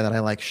before, the guy that I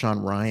like, Sean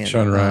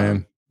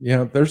Ryan.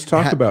 Yeah, there's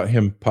talk about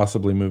him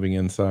possibly moving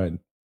inside.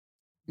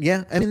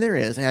 Yeah, I mean, there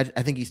is. I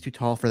think he's too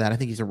tall for that. I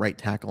think he's a right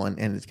tackle, and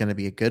it's going to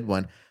be a good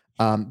one.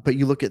 But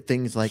you look at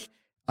things like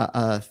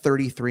a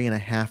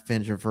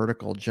 33.5-inch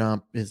vertical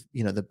jump is,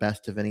 the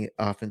best of any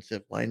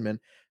offensive lineman.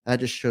 That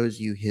just shows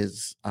you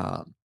his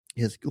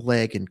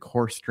leg and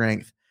core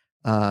strength,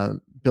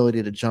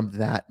 ability to jump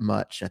that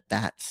much at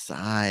that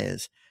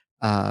size.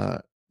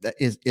 That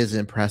is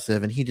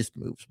impressive, and he just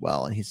moves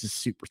well, and he's just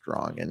super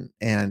strong,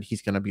 and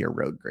he's going to be a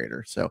road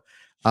grader. So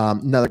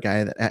another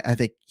guy that I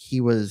think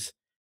he's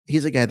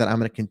a guy that I'm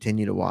going to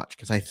continue to watch,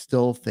 because I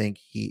still think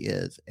he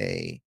is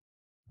a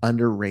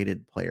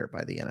underrated player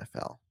by the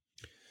NFL,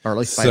 or at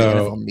least by the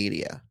NFL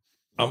media.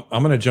 I'm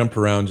going to jump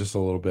around just a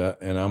little bit,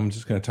 and I'm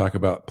just going to talk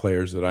about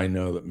players that I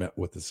know that met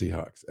with the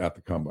Seahawks at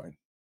the combine.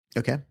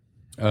 Okay.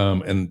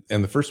 And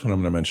the first one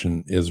I'm going to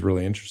mention is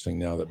really interesting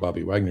now that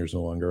Bobby Wagner is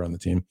no longer on the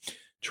team.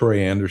 Troy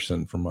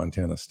Anderson from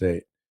Montana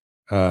State.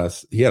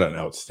 He had an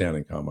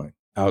outstanding combine.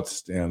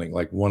 Outstanding,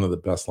 like one of the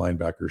best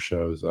linebacker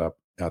shows up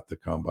at the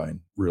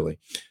combine, really.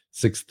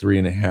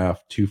 6'3.5",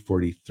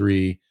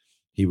 243.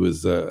 He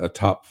was a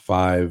top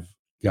 5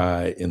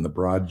 guy in the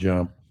broad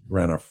jump,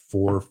 ran a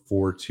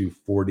 4.42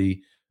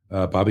 40.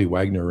 Bobby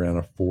Wagner ran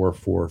a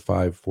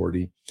 4.45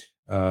 40.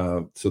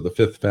 So the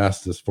 5th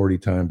fastest 40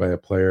 time by a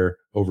player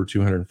over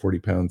 240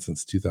 pounds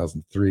since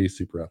 2003.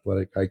 Super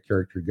athletic, high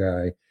character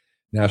guy.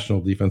 National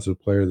Defensive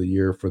Player of the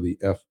Year for the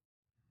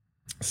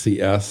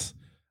FCS.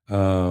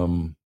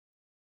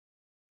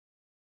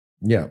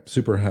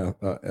 Super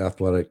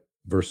athletic,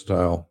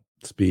 versatile,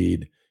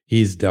 speed.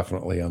 He's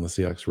definitely on the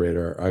Seahawks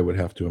radar, I would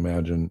have to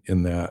imagine,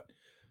 in that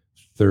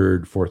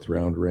 3rd, 4th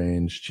round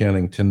range.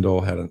 Channing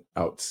Tindall had an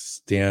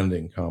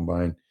outstanding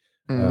combine.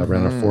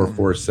 Ran a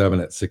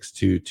 4.47 at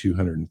 6'2",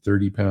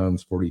 230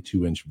 pounds,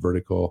 42-inch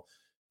vertical,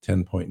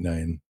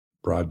 10.9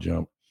 broad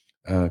jump.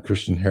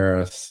 Christian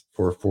Harris,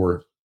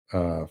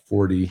 4.4,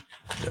 40,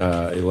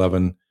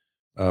 11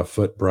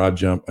 foot broad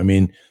jump. I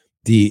mean,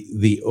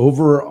 the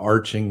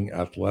overarching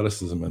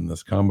athleticism in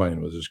this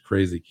combine was just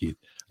crazy, Keith.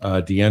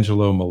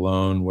 D'Angelo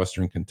Malone,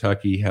 Western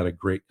Kentucky, had a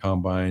great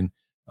combine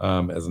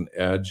as an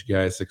edge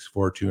guy,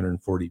 6'4",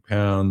 240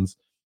 pounds.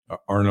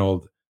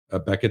 Arnold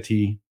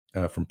Beckety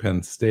from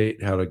Penn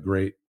State had a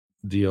great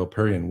deal.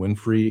 Perrion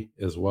Winfrey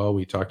as well.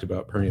 We talked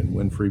about Perrion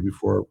Winfrey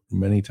before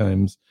many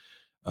times.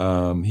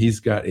 He's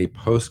got a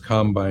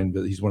post-combine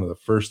visit. He's one of the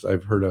first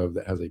I've heard of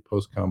that has a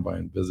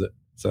post-combine visit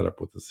set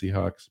up with the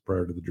Seahawks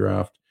prior to the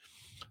draft.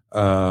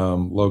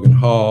 Logan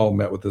Hall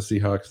met with the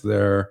Seahawks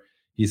there.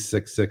 He's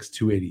 6'6",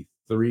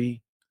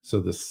 283.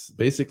 So this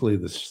basically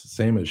the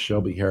same as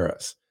Shelby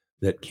Harris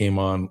that came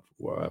on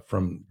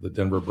from the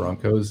Denver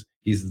Broncos.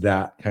 He's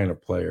that kind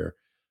of player.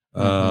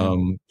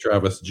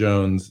 Travis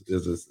Jones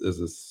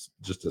is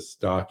just a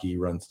stocky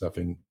run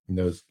stuffing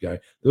nose guy.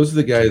 Those are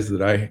the guys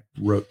that I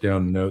wrote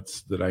down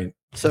notes that I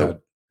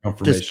had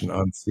confirmation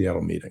on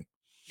Seattle meeting.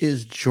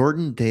 Is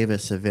Jordan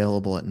Davis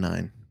available at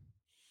 9?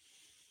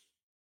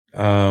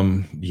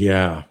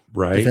 Yeah,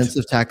 right.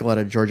 Defensive tackle out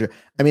of Georgia.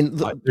 I mean,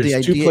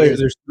 there's 2 players.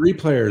 There's 3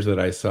 players that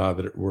I saw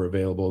that were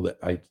available that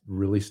I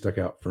really stuck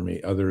out for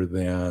me, other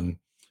than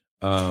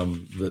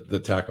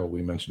the tackle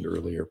we mentioned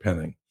earlier,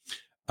 Penning.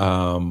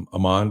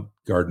 Ahmad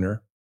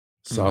Gardner,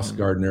 Sauce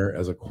Gardner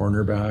as a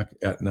cornerback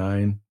at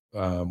 9.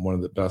 One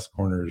of the best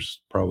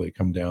corners probably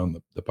come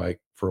down the pike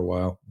for a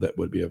while that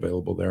would be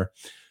available there.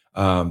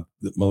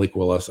 Malik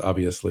Willis,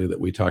 obviously, that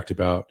we talked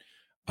about.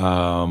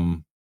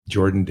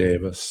 Jordan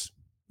Davis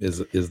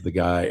is the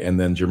guy, and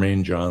then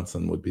Jermaine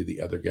Johnson would be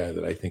the other guy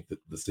that I think that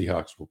the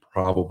Seahawks were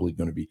probably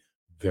going to be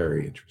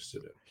very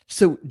interested in.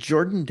 So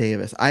Jordan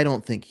Davis, I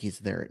don't think he's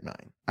there at 9.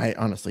 I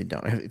honestly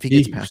don't. If he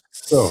gets past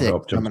 6,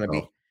 I'm going to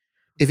be.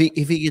 If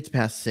he gets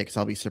past 6,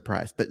 I'll be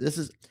surprised. But this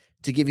is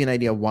to give you an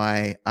idea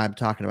why I'm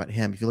talking about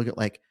him. If you look at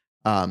like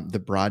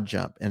the broad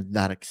jump and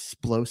that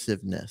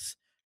explosiveness,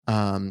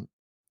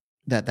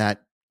 that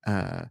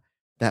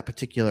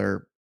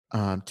particular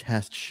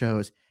test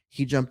shows,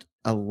 he jumped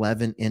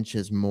 11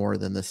 inches more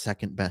than the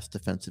second best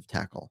defensive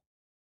tackle.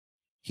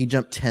 He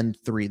jumped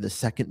 10.3. The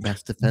second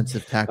best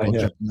defensive tackle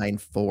jumped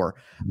 9.4.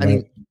 I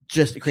mean,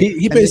 just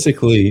he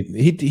basically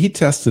he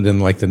tested in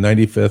like the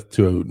 95th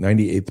to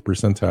 98th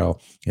percentile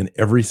in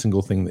every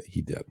single thing that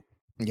he did.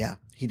 Yeah,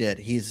 he did.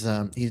 He's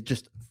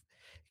just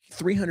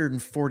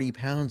 340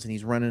 pounds and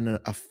he's running a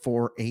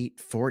 4.8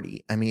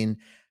 40. I mean,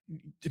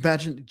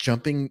 imagine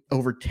jumping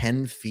over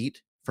 10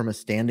 feet from a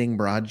standing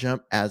broad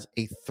jump as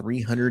a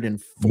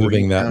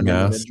 340 pound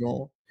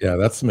individual. Yeah,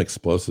 that's some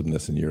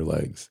explosiveness in your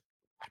legs.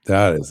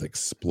 That is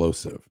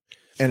explosive.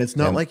 And it's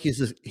not like he's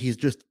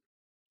just,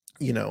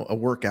 a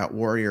workout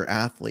warrior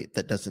athlete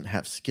that doesn't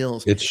have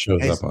skills. It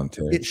shows up on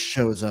tape. It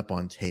shows up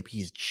on tape.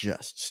 He's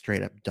just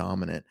straight up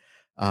dominant.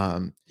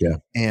 Yeah.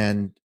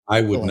 And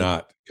I would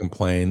not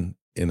complain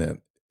in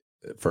it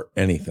for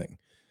anything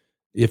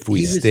if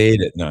we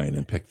stayed at 9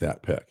 and picked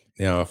that pick.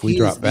 Now, if we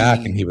dropped back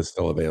and he was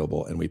still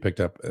available and we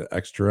picked up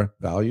extra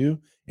value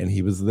and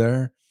he was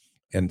there,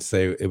 and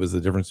say it was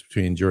the difference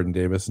between Jordan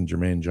Davis and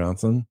Jermaine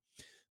Johnson,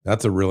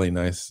 that's a really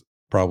nice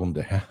problem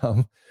to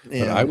have.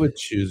 Yeah. But I would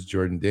choose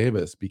Jordan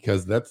Davis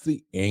because that's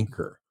the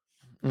anchor.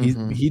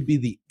 He'd be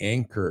the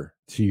anchor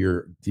to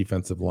your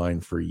defensive line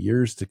for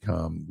years to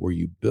come, where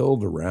you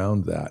build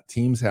around that.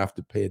 Teams have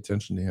to pay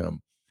attention to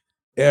him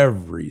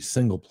every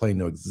single play,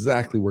 know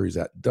exactly where he's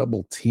at,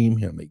 double team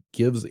him. It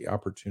gives the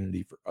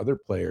opportunity for other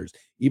players,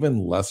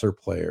 even lesser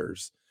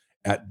players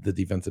at the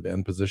defensive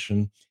end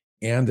position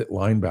and at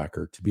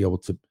linebacker, to be able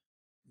to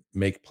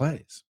make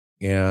plays.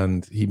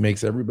 And he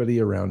makes everybody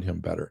around him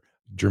better.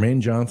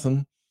 Jermaine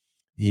Johnson,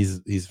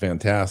 he's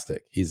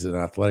fantastic. He's an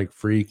athletic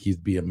freak.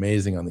 He'd be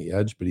amazing on the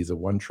edge, but he's a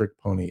one-trick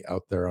pony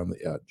out there on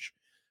the edge.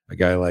 A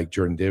guy like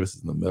Jordan Davis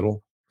is in the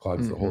middle,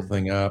 clogs the whole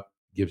thing up,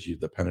 gives you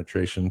the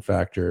penetration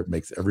factor,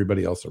 makes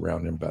everybody else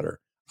around him better.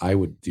 I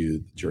would do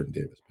the Jordan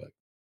Davis pick.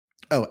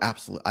 Oh,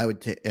 absolutely. I would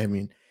take. I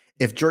mean,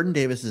 if Jordan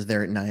Davis is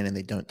there at 9 and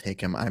they don't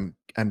take him, I'm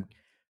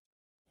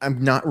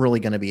I'm not really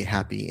going to be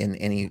happy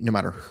in no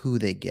matter who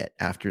they get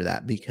after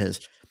that,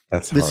 because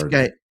That's this hard.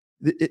 guy,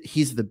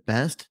 he's the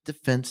best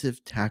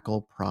defensive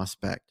tackle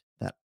prospect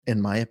that,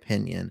 in my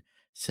opinion,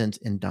 since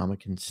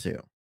Ndamukong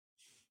Suh.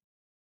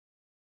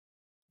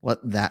 Let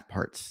that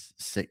part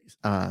set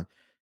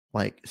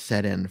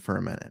in for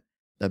a minute.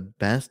 The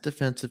best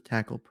defensive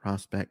tackle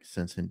prospect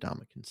since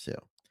Ndamukong Suh.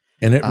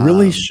 And it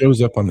really shows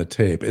up on the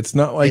tape. It's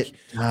not like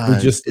we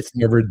just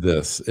discovered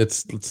this.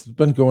 It's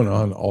been going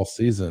on all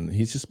season.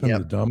 He's just been the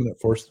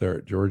dominant force there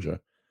at Georgia,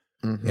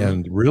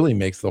 and really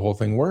makes the whole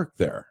thing work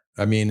there.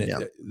 I mean,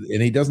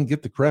 and he doesn't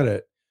get the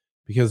credit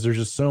because there's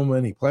just so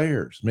many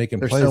players making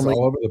plays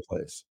all over the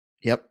place.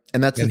 Yep,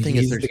 and that's the thing,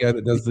 he's the guy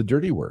that does the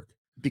dirty work.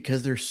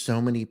 Because there's so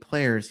many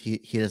players, he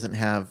doesn't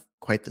have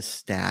quite the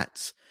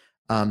stats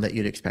that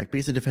you'd expect. But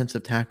he's a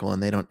defensive tackle,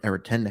 and they don't ever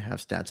tend to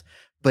have stats.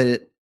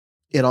 But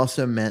it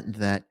also meant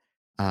that,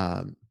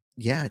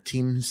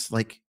 teams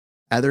like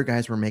other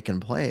guys were making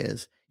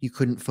plays. You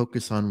couldn't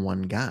focus on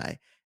one guy,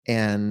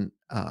 and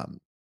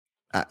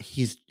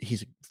he's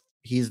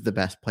the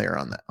best player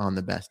on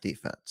the best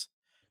defense.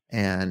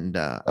 And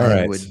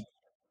I would,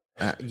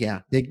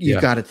 you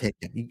got to take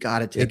him. You got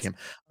to take him.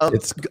 I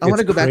want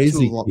to go back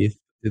to Keith,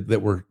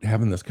 that we're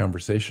having this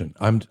conversation.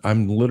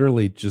 I'm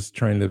literally just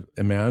trying to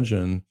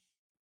imagine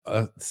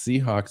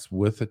Seahawks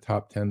with a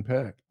top 10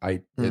 pick.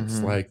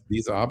 It's like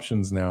these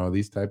options now,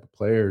 these type of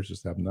players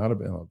just have not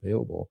been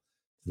available.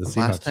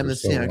 Last time the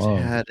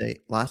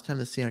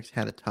Seahawks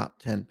had a top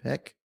 10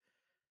 pick,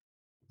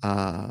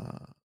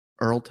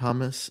 Earl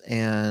Thomas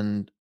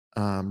and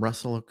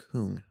Russell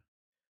Okung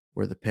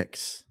were the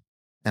picks.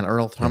 And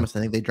Earl Thomas, I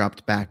think they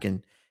dropped back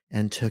and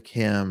took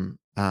him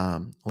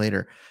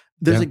later.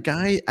 There's a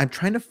guy, I'm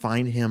trying to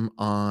find him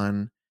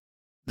on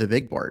the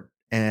big board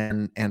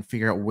and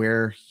figure out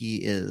where he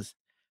is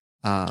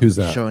Who's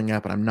that? showing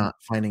up, and I'm not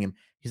finding him.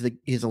 He's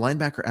a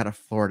linebacker out of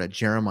Florida,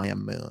 Jeremiah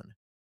Moon.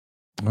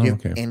 Do you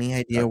have any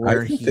idea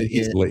where he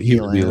is? He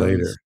would be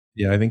later.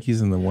 Yeah, I think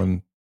he's in the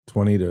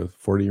 120 to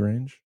 40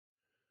 range.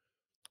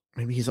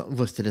 Maybe he's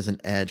listed as an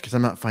edge, because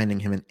I'm not finding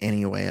him in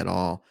any way at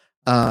all.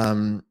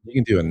 You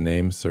can do a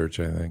name search,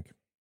 I think.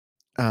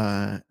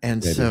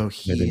 So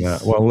he's maybe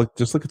not. Well, look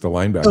at the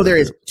linebacker. Oh, there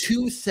is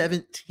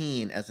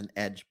 217 as an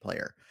edge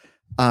player.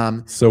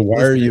 So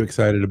why are you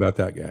excited about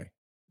that guy?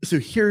 So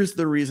here's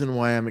the reason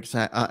why I'm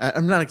excited.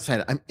 I'm not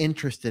excited. I'm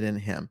interested in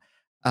him.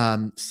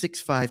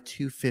 6'5",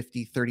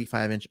 250,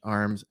 35-inch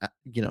arms.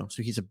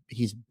 So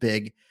he's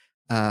big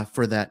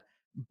for that.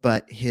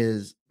 But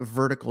his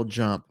vertical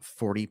jump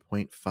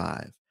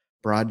 40.5,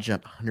 broad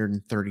jump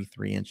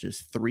 133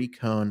 inches,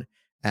 3-cone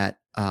at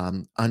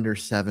under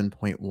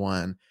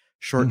 7.1,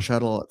 short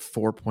shuttle at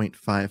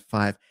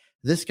 4.55.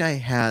 This guy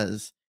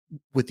has,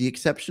 with the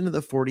exception of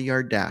the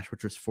 40-yard dash,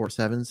 which was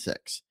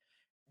 4.76,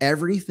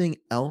 everything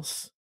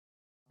else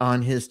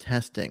on his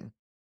testing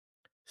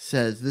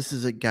says this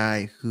is a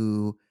guy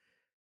who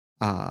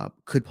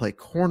could play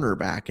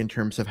cornerback in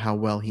terms of how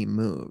well he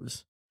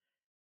moves.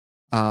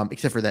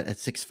 Except for that at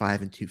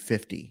 6'5" and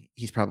 250,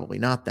 he's probably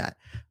not that.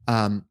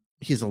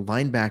 He's a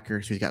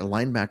linebacker, so he's got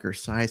linebacker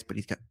size, but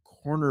he's got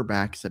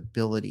cornerback's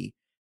ability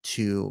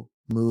to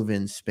move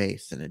in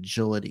space and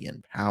agility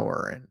and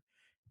power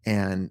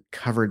and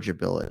coverage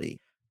ability.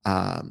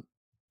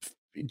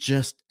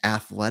 Just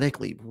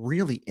athletically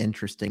really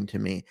interesting to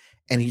me.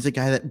 And he's a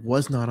guy that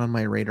was not on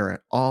my radar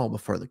at all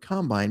before the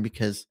combine,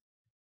 because,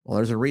 well,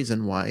 there's a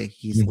reason why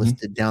he's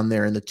listed down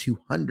there in the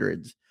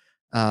 200s.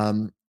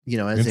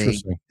 As a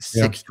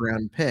sixth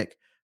round pick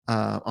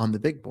on the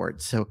big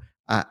board. So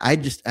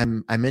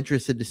I'm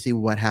interested to see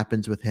what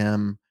happens with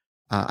him.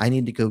 I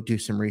need to go do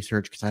some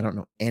research because I don't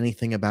know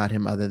anything about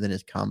him other than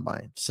his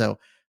combine. So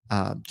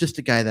just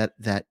a guy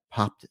that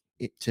popped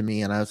it to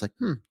me, and I was like,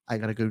 I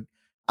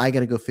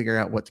gotta go figure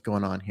out what's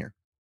going on here.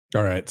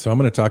 All right. So I'm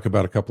going to talk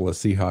about a couple of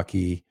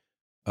Seahawks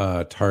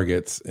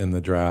targets in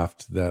the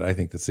draft that I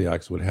think the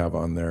Seahawks would have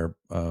on their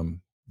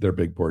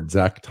big board.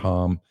 Zach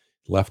Tom,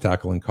 left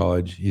tackle in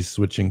college. He's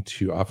switching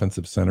to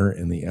offensive center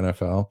in the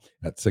NFL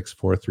at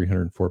 6'4",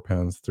 304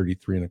 pounds,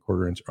 33 and a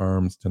quarter inch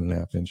arms,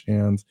 10.5 inch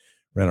hands,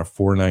 ran a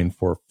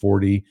 4.94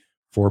 40,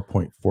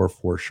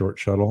 4.44 short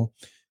shuttle.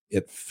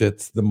 It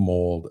fits the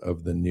mold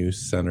of the new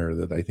center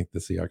that I think the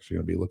Seahawks are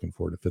going to be looking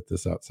for to fit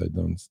this outside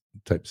zone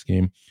type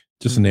scheme.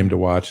 Just a name to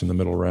watch in the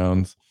middle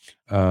rounds.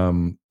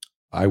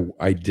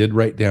 I did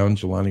write down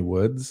Jelani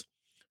Woods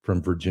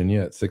from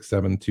Virginia at 6'7",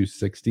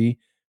 260.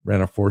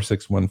 Ran a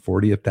 4.61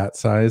 40 at that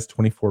size,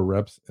 24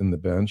 reps in the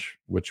bench,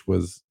 which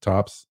was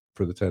tops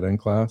for the tight end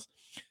class.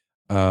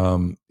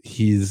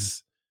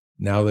 He's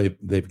now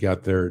they've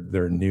got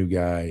their new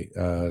guy,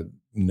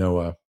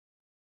 Noah,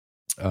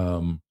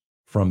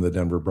 from the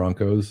Denver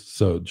Broncos.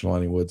 So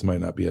Jelani Woods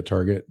might not be a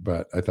target,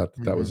 but I thought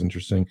that was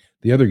interesting.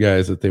 The other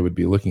guys that they would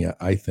be looking at,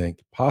 I think,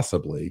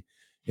 possibly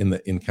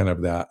in kind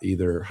of that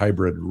either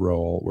hybrid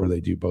role where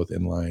they do both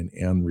inline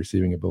and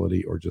receiving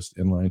ability, or just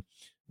inline,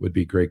 would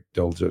be Greg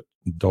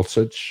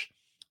Dulcich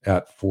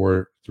at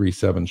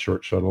 4.37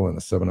 short shuttle and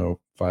a 7.05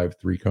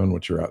 3-cone,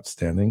 which are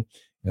outstanding.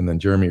 And then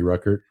Jeremy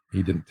Ruckert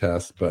he didn't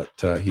test, but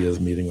he is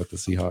meeting with the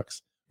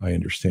Seahawks, I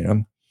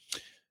understand.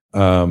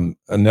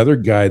 Another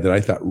guy that I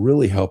thought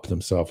really helped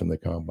himself in the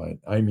combine,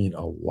 I mean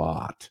a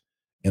lot,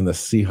 and the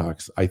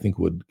Seahawks I think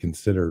would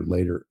consider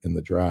later in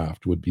the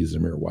draft, would be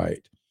Zamir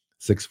White.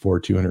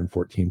 6'4",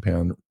 214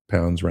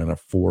 pounds, ran a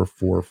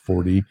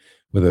 4.40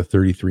 with a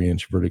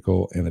 33-inch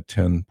vertical and a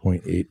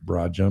 10.8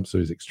 broad jump. So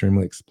he's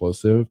extremely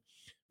explosive.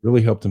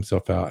 Really helped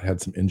himself out. Had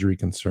some injury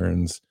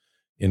concerns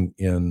in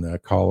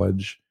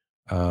college,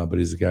 but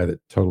he's a guy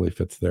that totally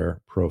fits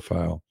their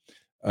profile.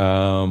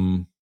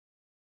 Wide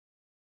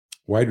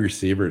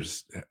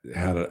receivers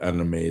had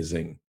an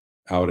amazing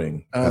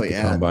outing at the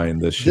combine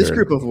this year. This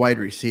group of wide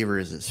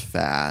receivers is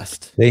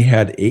fast. They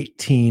had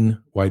 18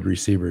 wide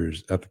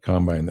receivers at the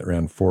combine that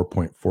ran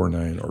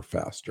 4.49 or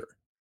faster,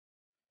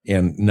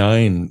 and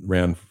 9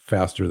 ran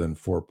faster than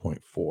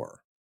 4.4.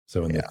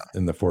 So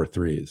in the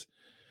 4.3s.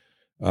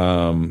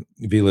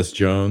 Velus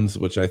Jones,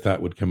 which I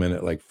thought would come in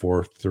at like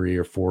 4.3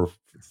 or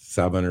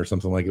 4.7 or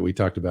something like it. We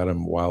talked about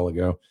him a while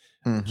ago.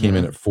 Came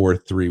in at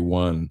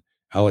 4.31.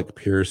 Alec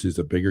Pierce, who's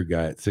a bigger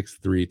guy at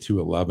 6'3",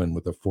 211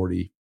 with a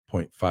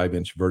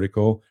 40.5-inch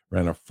vertical,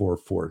 ran a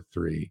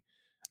 4.43.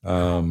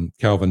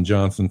 Calvin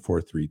Johnson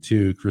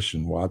 4.32.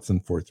 Christian Watson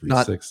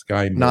 4.36.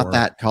 Sky Moore. Not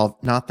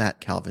that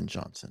Calvin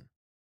Johnson.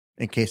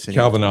 In case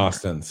Calvin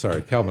Austin.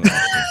 Sorry, Calvin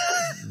Austin.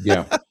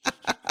 Yeah.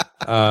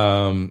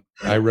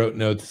 I wrote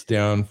notes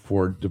down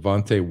for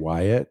Devontae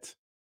Wyatt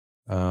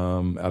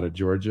out of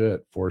Georgia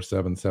at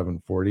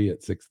 4.7740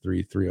 at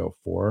 6'3",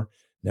 304.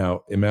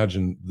 Now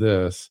imagine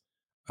this.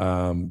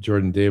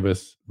 Jordan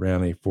Davis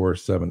ran a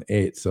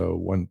 4.78, so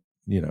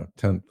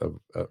 1/10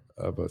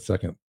 of a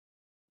second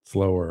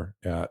slower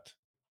at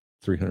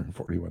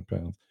 341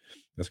 pounds.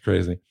 That's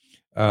crazy.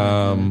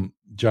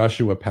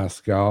 Joshua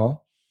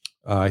Pascal,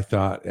 I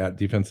thought at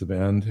defensive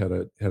end had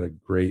a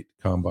great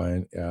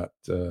combine at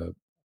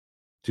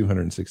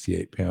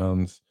 268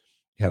 pounds.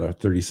 Had a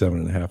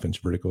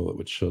 37.5-inch vertical,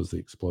 which shows the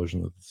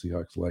explosion that the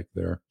Seahawks like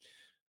there.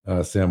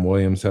 Sam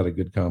Williams had a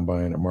good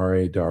combine.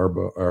 Amari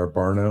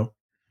Barno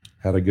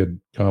had a good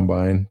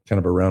combine, kind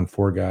of a round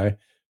 4 guy,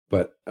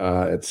 but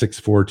at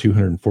 6'4",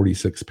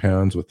 246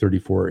 pounds with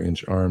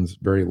 34-inch arms,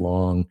 very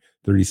long,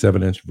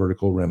 37-inch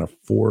vertical, ran a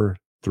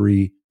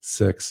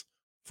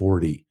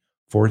 4.3640.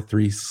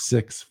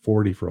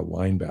 4.3640 for a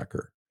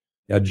linebacker,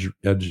 edge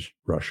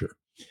rusher.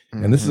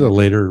 And this is a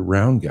later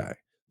round guy.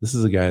 This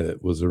is a guy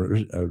that was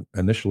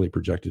initially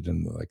projected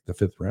in like the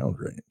 5th round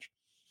range.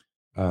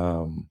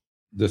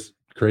 This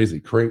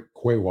crazy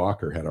Quay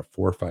Walker had a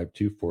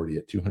 4.5240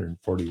 at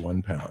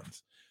 241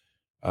 pounds.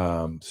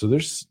 So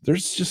there's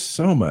just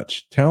so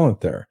much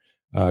talent there.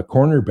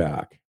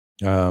 Cornerback.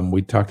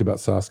 We talked about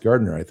Sauce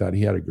Gardner. I thought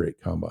he had a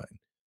great combine.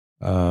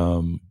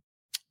 MJ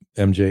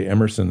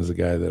Emerson is a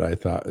guy that I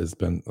thought has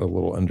been a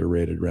little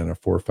underrated. Ran a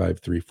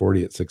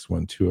 4.5340 at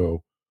 6'1",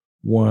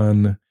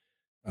 201.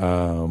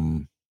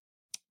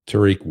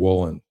 Tariq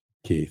Woolen,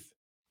 Keith.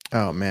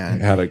 Oh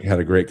man, had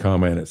a great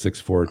combine at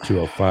 6'4",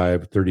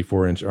 205,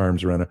 34-inch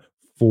arms, ran a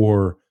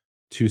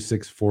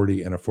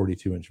 4.2640 and a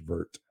 42-inch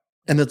vert.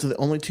 And those are the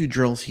only 2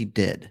 drills he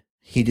did.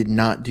 He did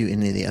not do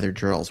any of the other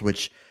drills,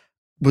 which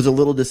was a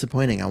little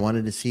disappointing. I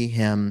wanted to see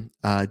him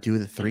do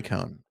the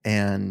 3-cone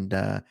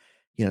and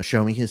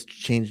show me his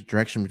change of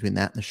direction between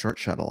that and the short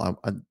shuttle.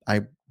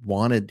 I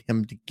wanted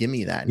him to give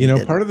me that.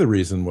 Part of the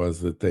reason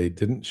was that they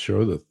didn't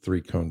show the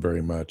 3-cone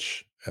very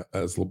much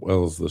as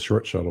well as the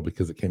short shuttle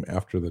because it came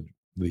after the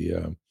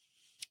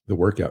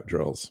workout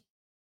drills.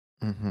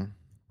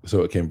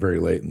 So it came very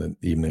late in the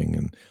evening,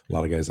 and a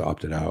lot of guys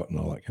opted out and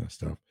all that kind of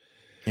stuff.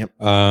 Yep.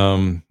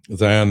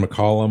 Zion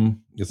McCollum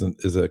is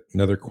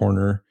another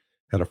corner,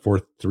 had a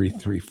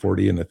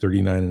 4.3340 and a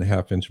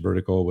 39.5-inch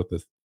vertical with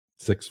a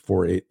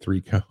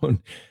 6.483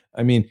 cone.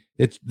 I mean,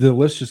 the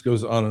list just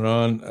goes on and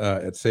on.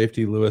 At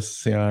safety, Lewis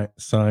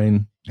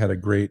Sign had a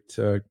great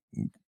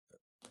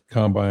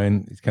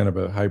combine. He's kind of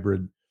a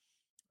hybrid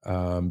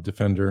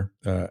defender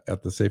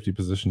at the safety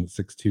position at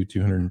 6'2",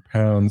 200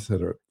 pounds,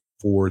 had a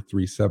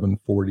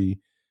 4.3740,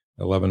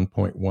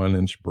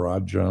 11.1-inch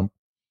broad jump.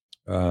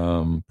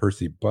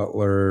 Percy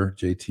Butler,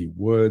 JT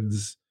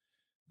Woods,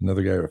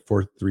 another guy with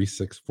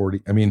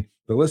 4.3640. I mean,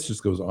 the list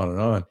just goes on and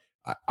on.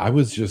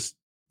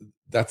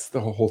 That's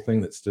the whole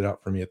thing that stood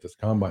out for me at this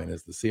combine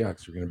is the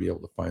Seahawks are going to be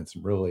able to find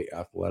some really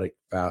athletic,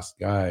 fast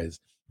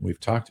guys. We've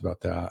talked about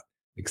that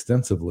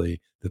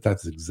extensively,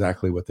 that's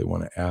exactly what they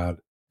want to add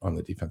on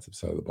the defensive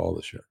side of the ball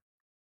this year.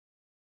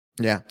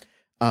 Yeah.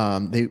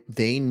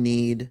 They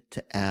need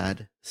to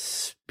add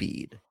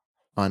speed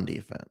on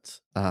defense.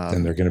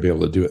 And they're going to be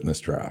able to do it in this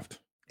draft.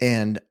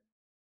 And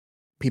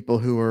people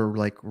who are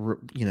like,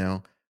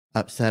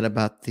 upset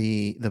about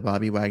the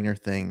Bobby Wagner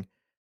thing,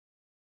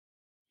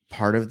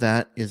 part of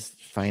that is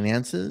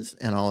finances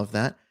and all of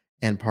that.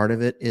 And part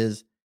of it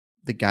is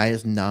the guy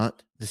is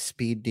not the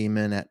speed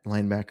demon at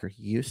linebacker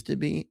he used to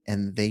be.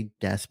 And they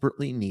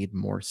desperately need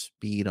more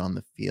speed on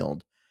the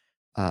field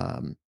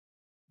on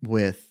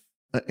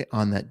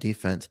that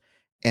defense.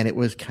 And it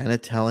was kind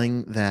of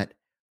telling that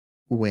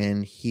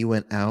when he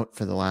went out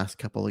for the last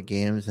couple of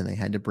games and they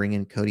had to bring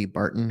in Cody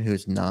Barton,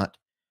 who's not,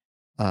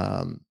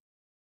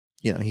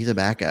 he's a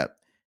backup,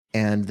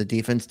 and the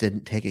defense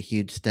didn't take a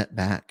huge step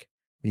back.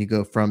 You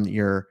go from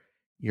your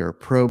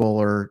Pro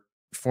Bowler,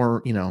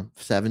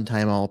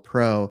 7-time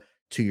All-Pro,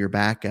 to your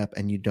backup,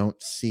 and you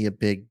don't see a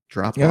big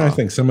drop off. And I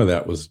think some of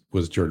that was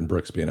Jordan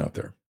Brooks being out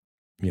there,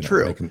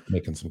 True,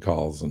 making some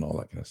calls and all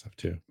that kind of stuff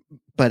too.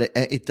 But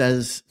it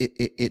does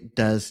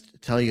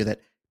tell you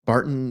that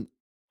Barton,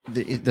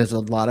 there's a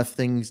lot of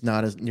things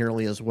not as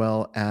nearly as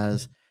well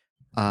as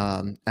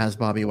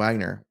Bobby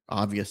Wagner,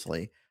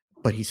 obviously,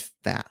 but he's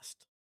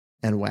fast,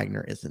 and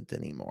Wagner isn't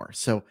anymore.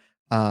 So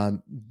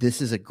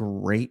this is a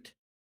great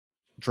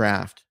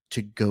draft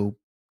to go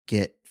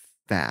get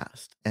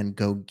fast and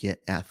go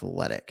get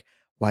athletic.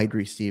 Wide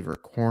receiver,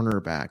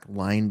 cornerback,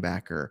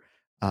 linebacker,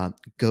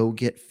 go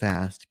get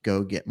fast,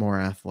 go get more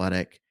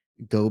athletic,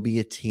 go be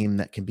a team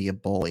that can be a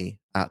bully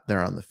out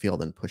there on the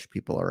field and push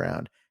people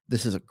around.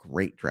 This is a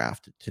great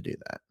draft to do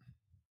that.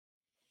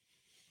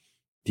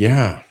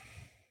 Yeah.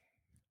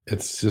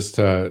 It's just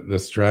the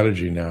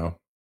strategy now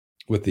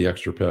with the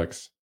extra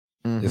picks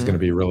is going to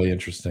be really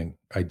interesting.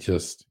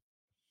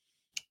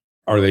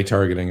 Are they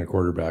targeting a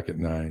quarterback at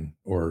 9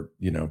 or,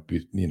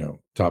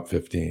 top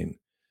 15?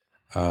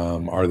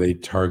 Are they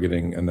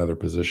targeting another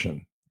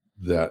position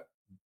that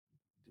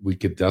we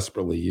could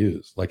desperately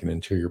use, like an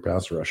interior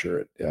pass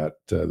rusher at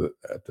the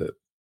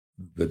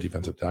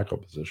defensive tackle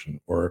position,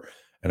 or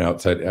an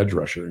outside edge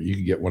rusher? You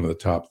could get one of the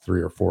top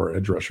 3 or 4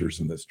 edge rushers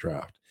in this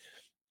draft,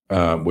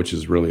 which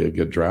is really a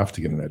good draft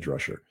to get an edge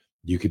rusher.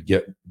 You could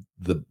get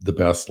the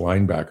best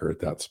linebacker at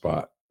that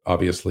spot.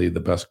 Obviously, the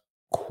best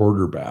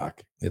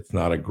quarterback. It's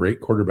not a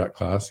great quarterback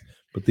class,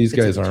 but these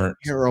guys aren't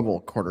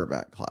terrible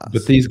quarterback class.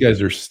 But these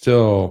guys are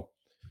still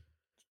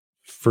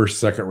first,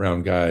 second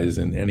round guys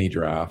in any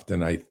draft,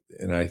 and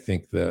I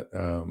think that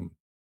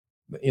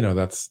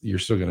that's, you're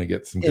still going to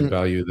get some good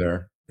value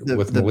there.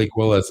 With Malik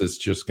Willis, it's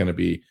just going to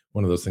be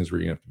one of those things where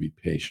you're going to have to be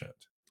patient.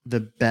 The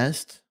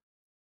best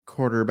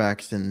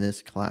quarterbacks in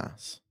this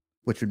class,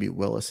 which would be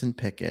Willis and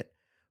Pickett,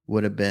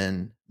 would have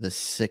been the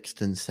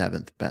 6th and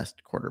 7th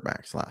best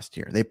quarterbacks last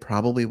year. They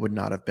probably would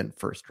not have been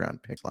first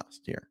round picks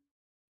last year.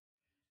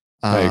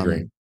 I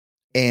agree.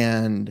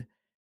 And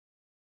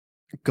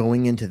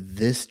going into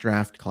this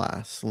draft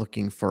class,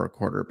 looking for a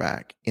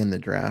quarterback in the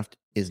draft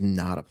is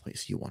not a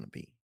place you want to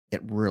be.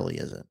 It really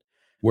isn't.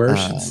 Where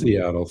should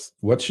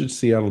what should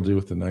Seattle do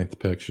with the 9th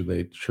pick? Should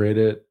they trade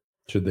it?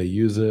 Should they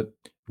use it?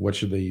 What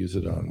should they use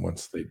it on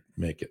once they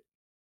make it?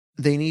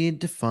 They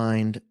need to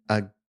find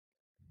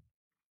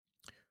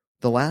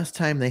the last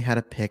time they had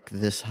a pick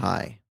this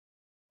high,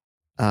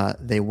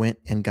 they went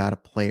and got a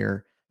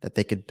player that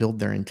they could build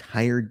their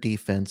entire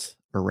defense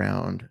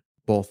around,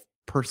 both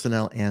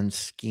personnel and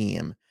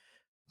scheme,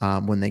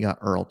 when they got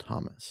Earl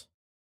Thomas.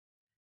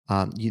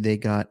 They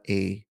got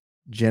a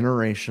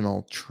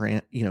generational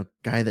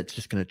guy that's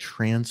just going to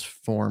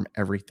transform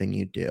everything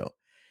you do.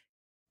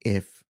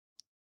 If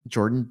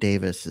Jordan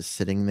Davis is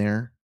sitting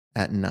there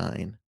at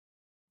 9,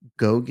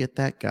 go get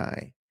that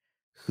guy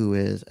who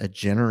is a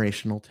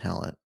generational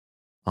talent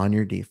on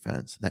your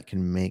defense that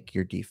can make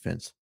your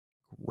defense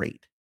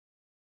great.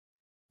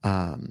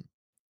 Punt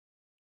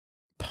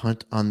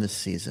on this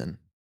season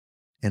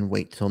and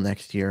wait till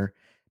next year.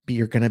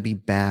 You're going to be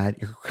bad.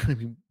 You're going to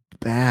be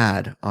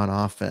bad on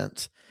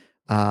offense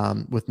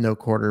with no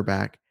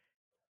quarterback.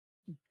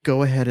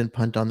 Go ahead and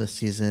punt on the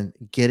season.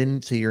 Get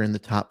into you're in the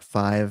top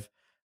 5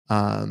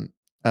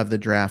 of the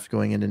draft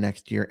going into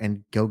next year,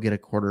 and go get a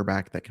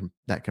quarterback that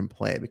can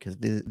play, because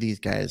these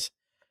guys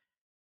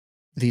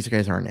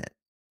aren't it.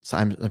 So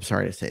I'm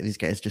sorry to say, these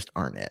guys just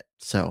aren't it.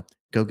 So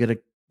go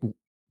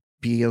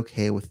be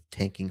okay with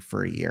tanking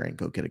for a year and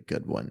go get a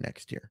good one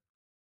next year.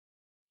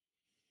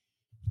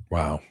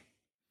 Wow.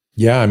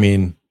 Yeah, I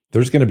mean,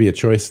 there's going to be a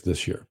choice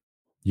this year.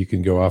 You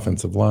can go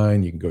offensive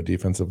line, you can go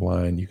defensive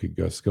line, you could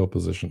go skill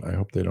position. I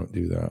hope they don't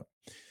do that.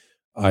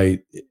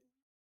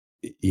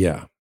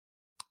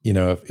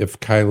 If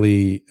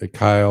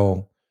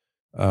Kyle,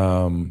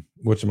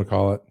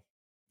 whatchamacallit,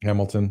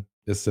 Hamilton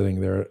is sitting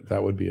there,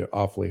 that would be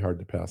awfully hard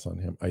to pass on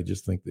him. I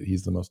just think that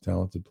he's the most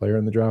talented player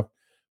in the draft,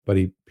 but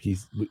I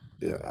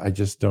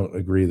just don't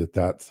agree that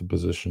that's the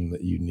position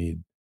that you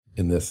need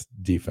in this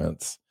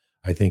defense.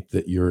 I think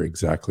that you're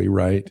exactly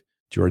right.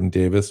 Jordan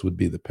Davis would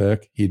be the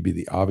pick. He'd be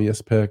the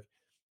obvious pick.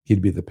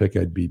 He'd be the pick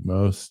I'd be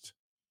most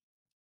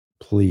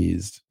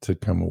pleased to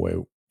come away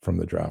from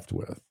the draft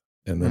with.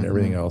 And then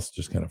everything else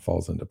just kind of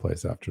falls into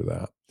place after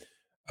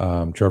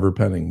that. Trevor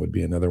Penning would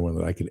be another one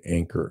that I could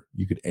anchor.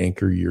 You could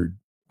anchor your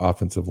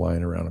offensive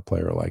line around a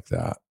player like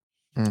that.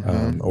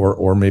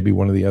 Or maybe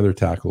one of the other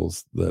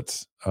tackles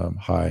that's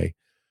high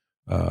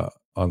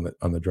on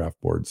the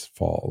draft boards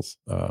falls.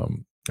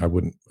 I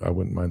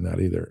wouldn't mind that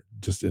either.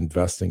 Just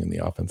investing in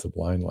the offensive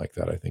line like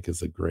that, I think,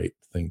 is a great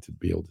thing to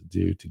be able to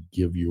do, to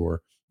give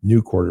your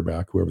new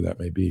quarterback, whoever that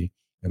may be,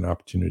 an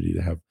opportunity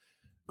to have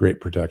great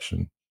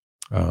protection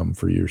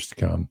for years to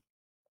come.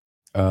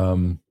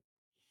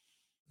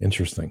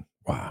 Interesting.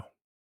 Wow.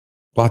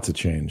 Lots of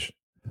change.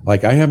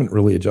 Like, I haven't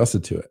really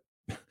adjusted to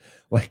it.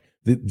 Like,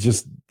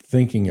 just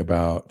thinking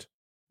about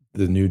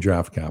the new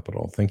draft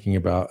capital, thinking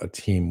about a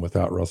team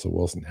without Russell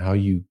Wilson, how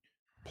you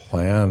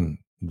plan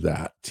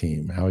that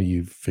team, how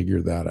you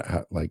figure that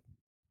out. Like,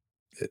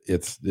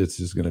 it's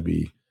just going to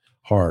be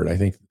hard. I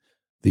think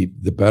the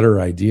better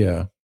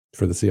idea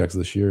for the Seahawks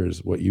this year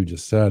is what you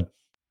just said: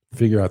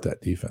 figure out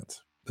that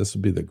defense. This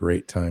would be the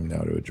great time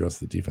now to address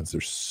the defense.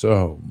 There's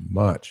so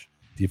much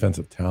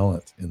defensive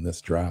talent in this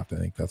draft. I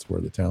think that's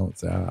where the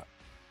talent's at,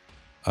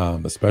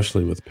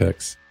 especially with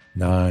picks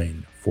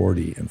 9,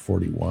 40, and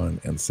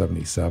 41, and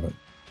 77.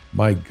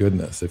 My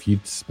goodness, if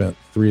you'd spent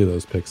 3 of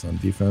those picks on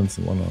defense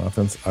and 1 on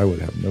offense, I would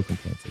have no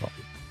complaints at all.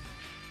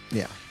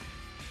 Yeah.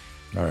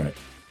 All right.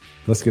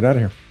 Let's get out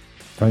of here.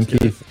 Find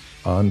Keith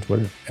on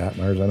Twitter at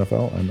Myers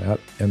NFL. I'm at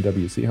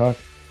NW Seahawk.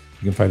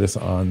 You can find us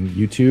on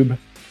YouTube.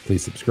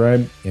 Please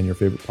subscribe and your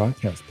favorite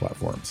podcast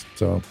platforms.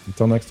 So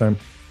until next time,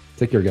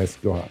 take care, guys.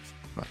 Go Hawks.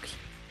 Hawks.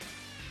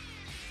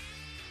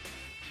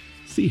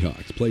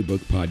 Seahawks Playbook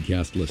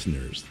Podcast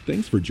listeners,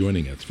 thanks for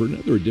joining us for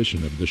another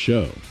edition of the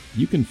show.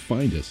 You can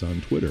find us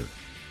on Twitter.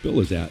 Bill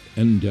is at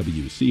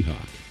NW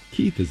Seahawk.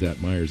 Keith is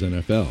at Myers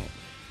NFL.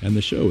 And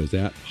the show is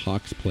at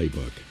Hawks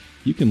Playbook.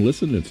 You can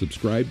listen and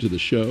subscribe to the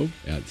show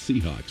at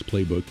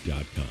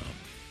SeahawksPlaybook.com.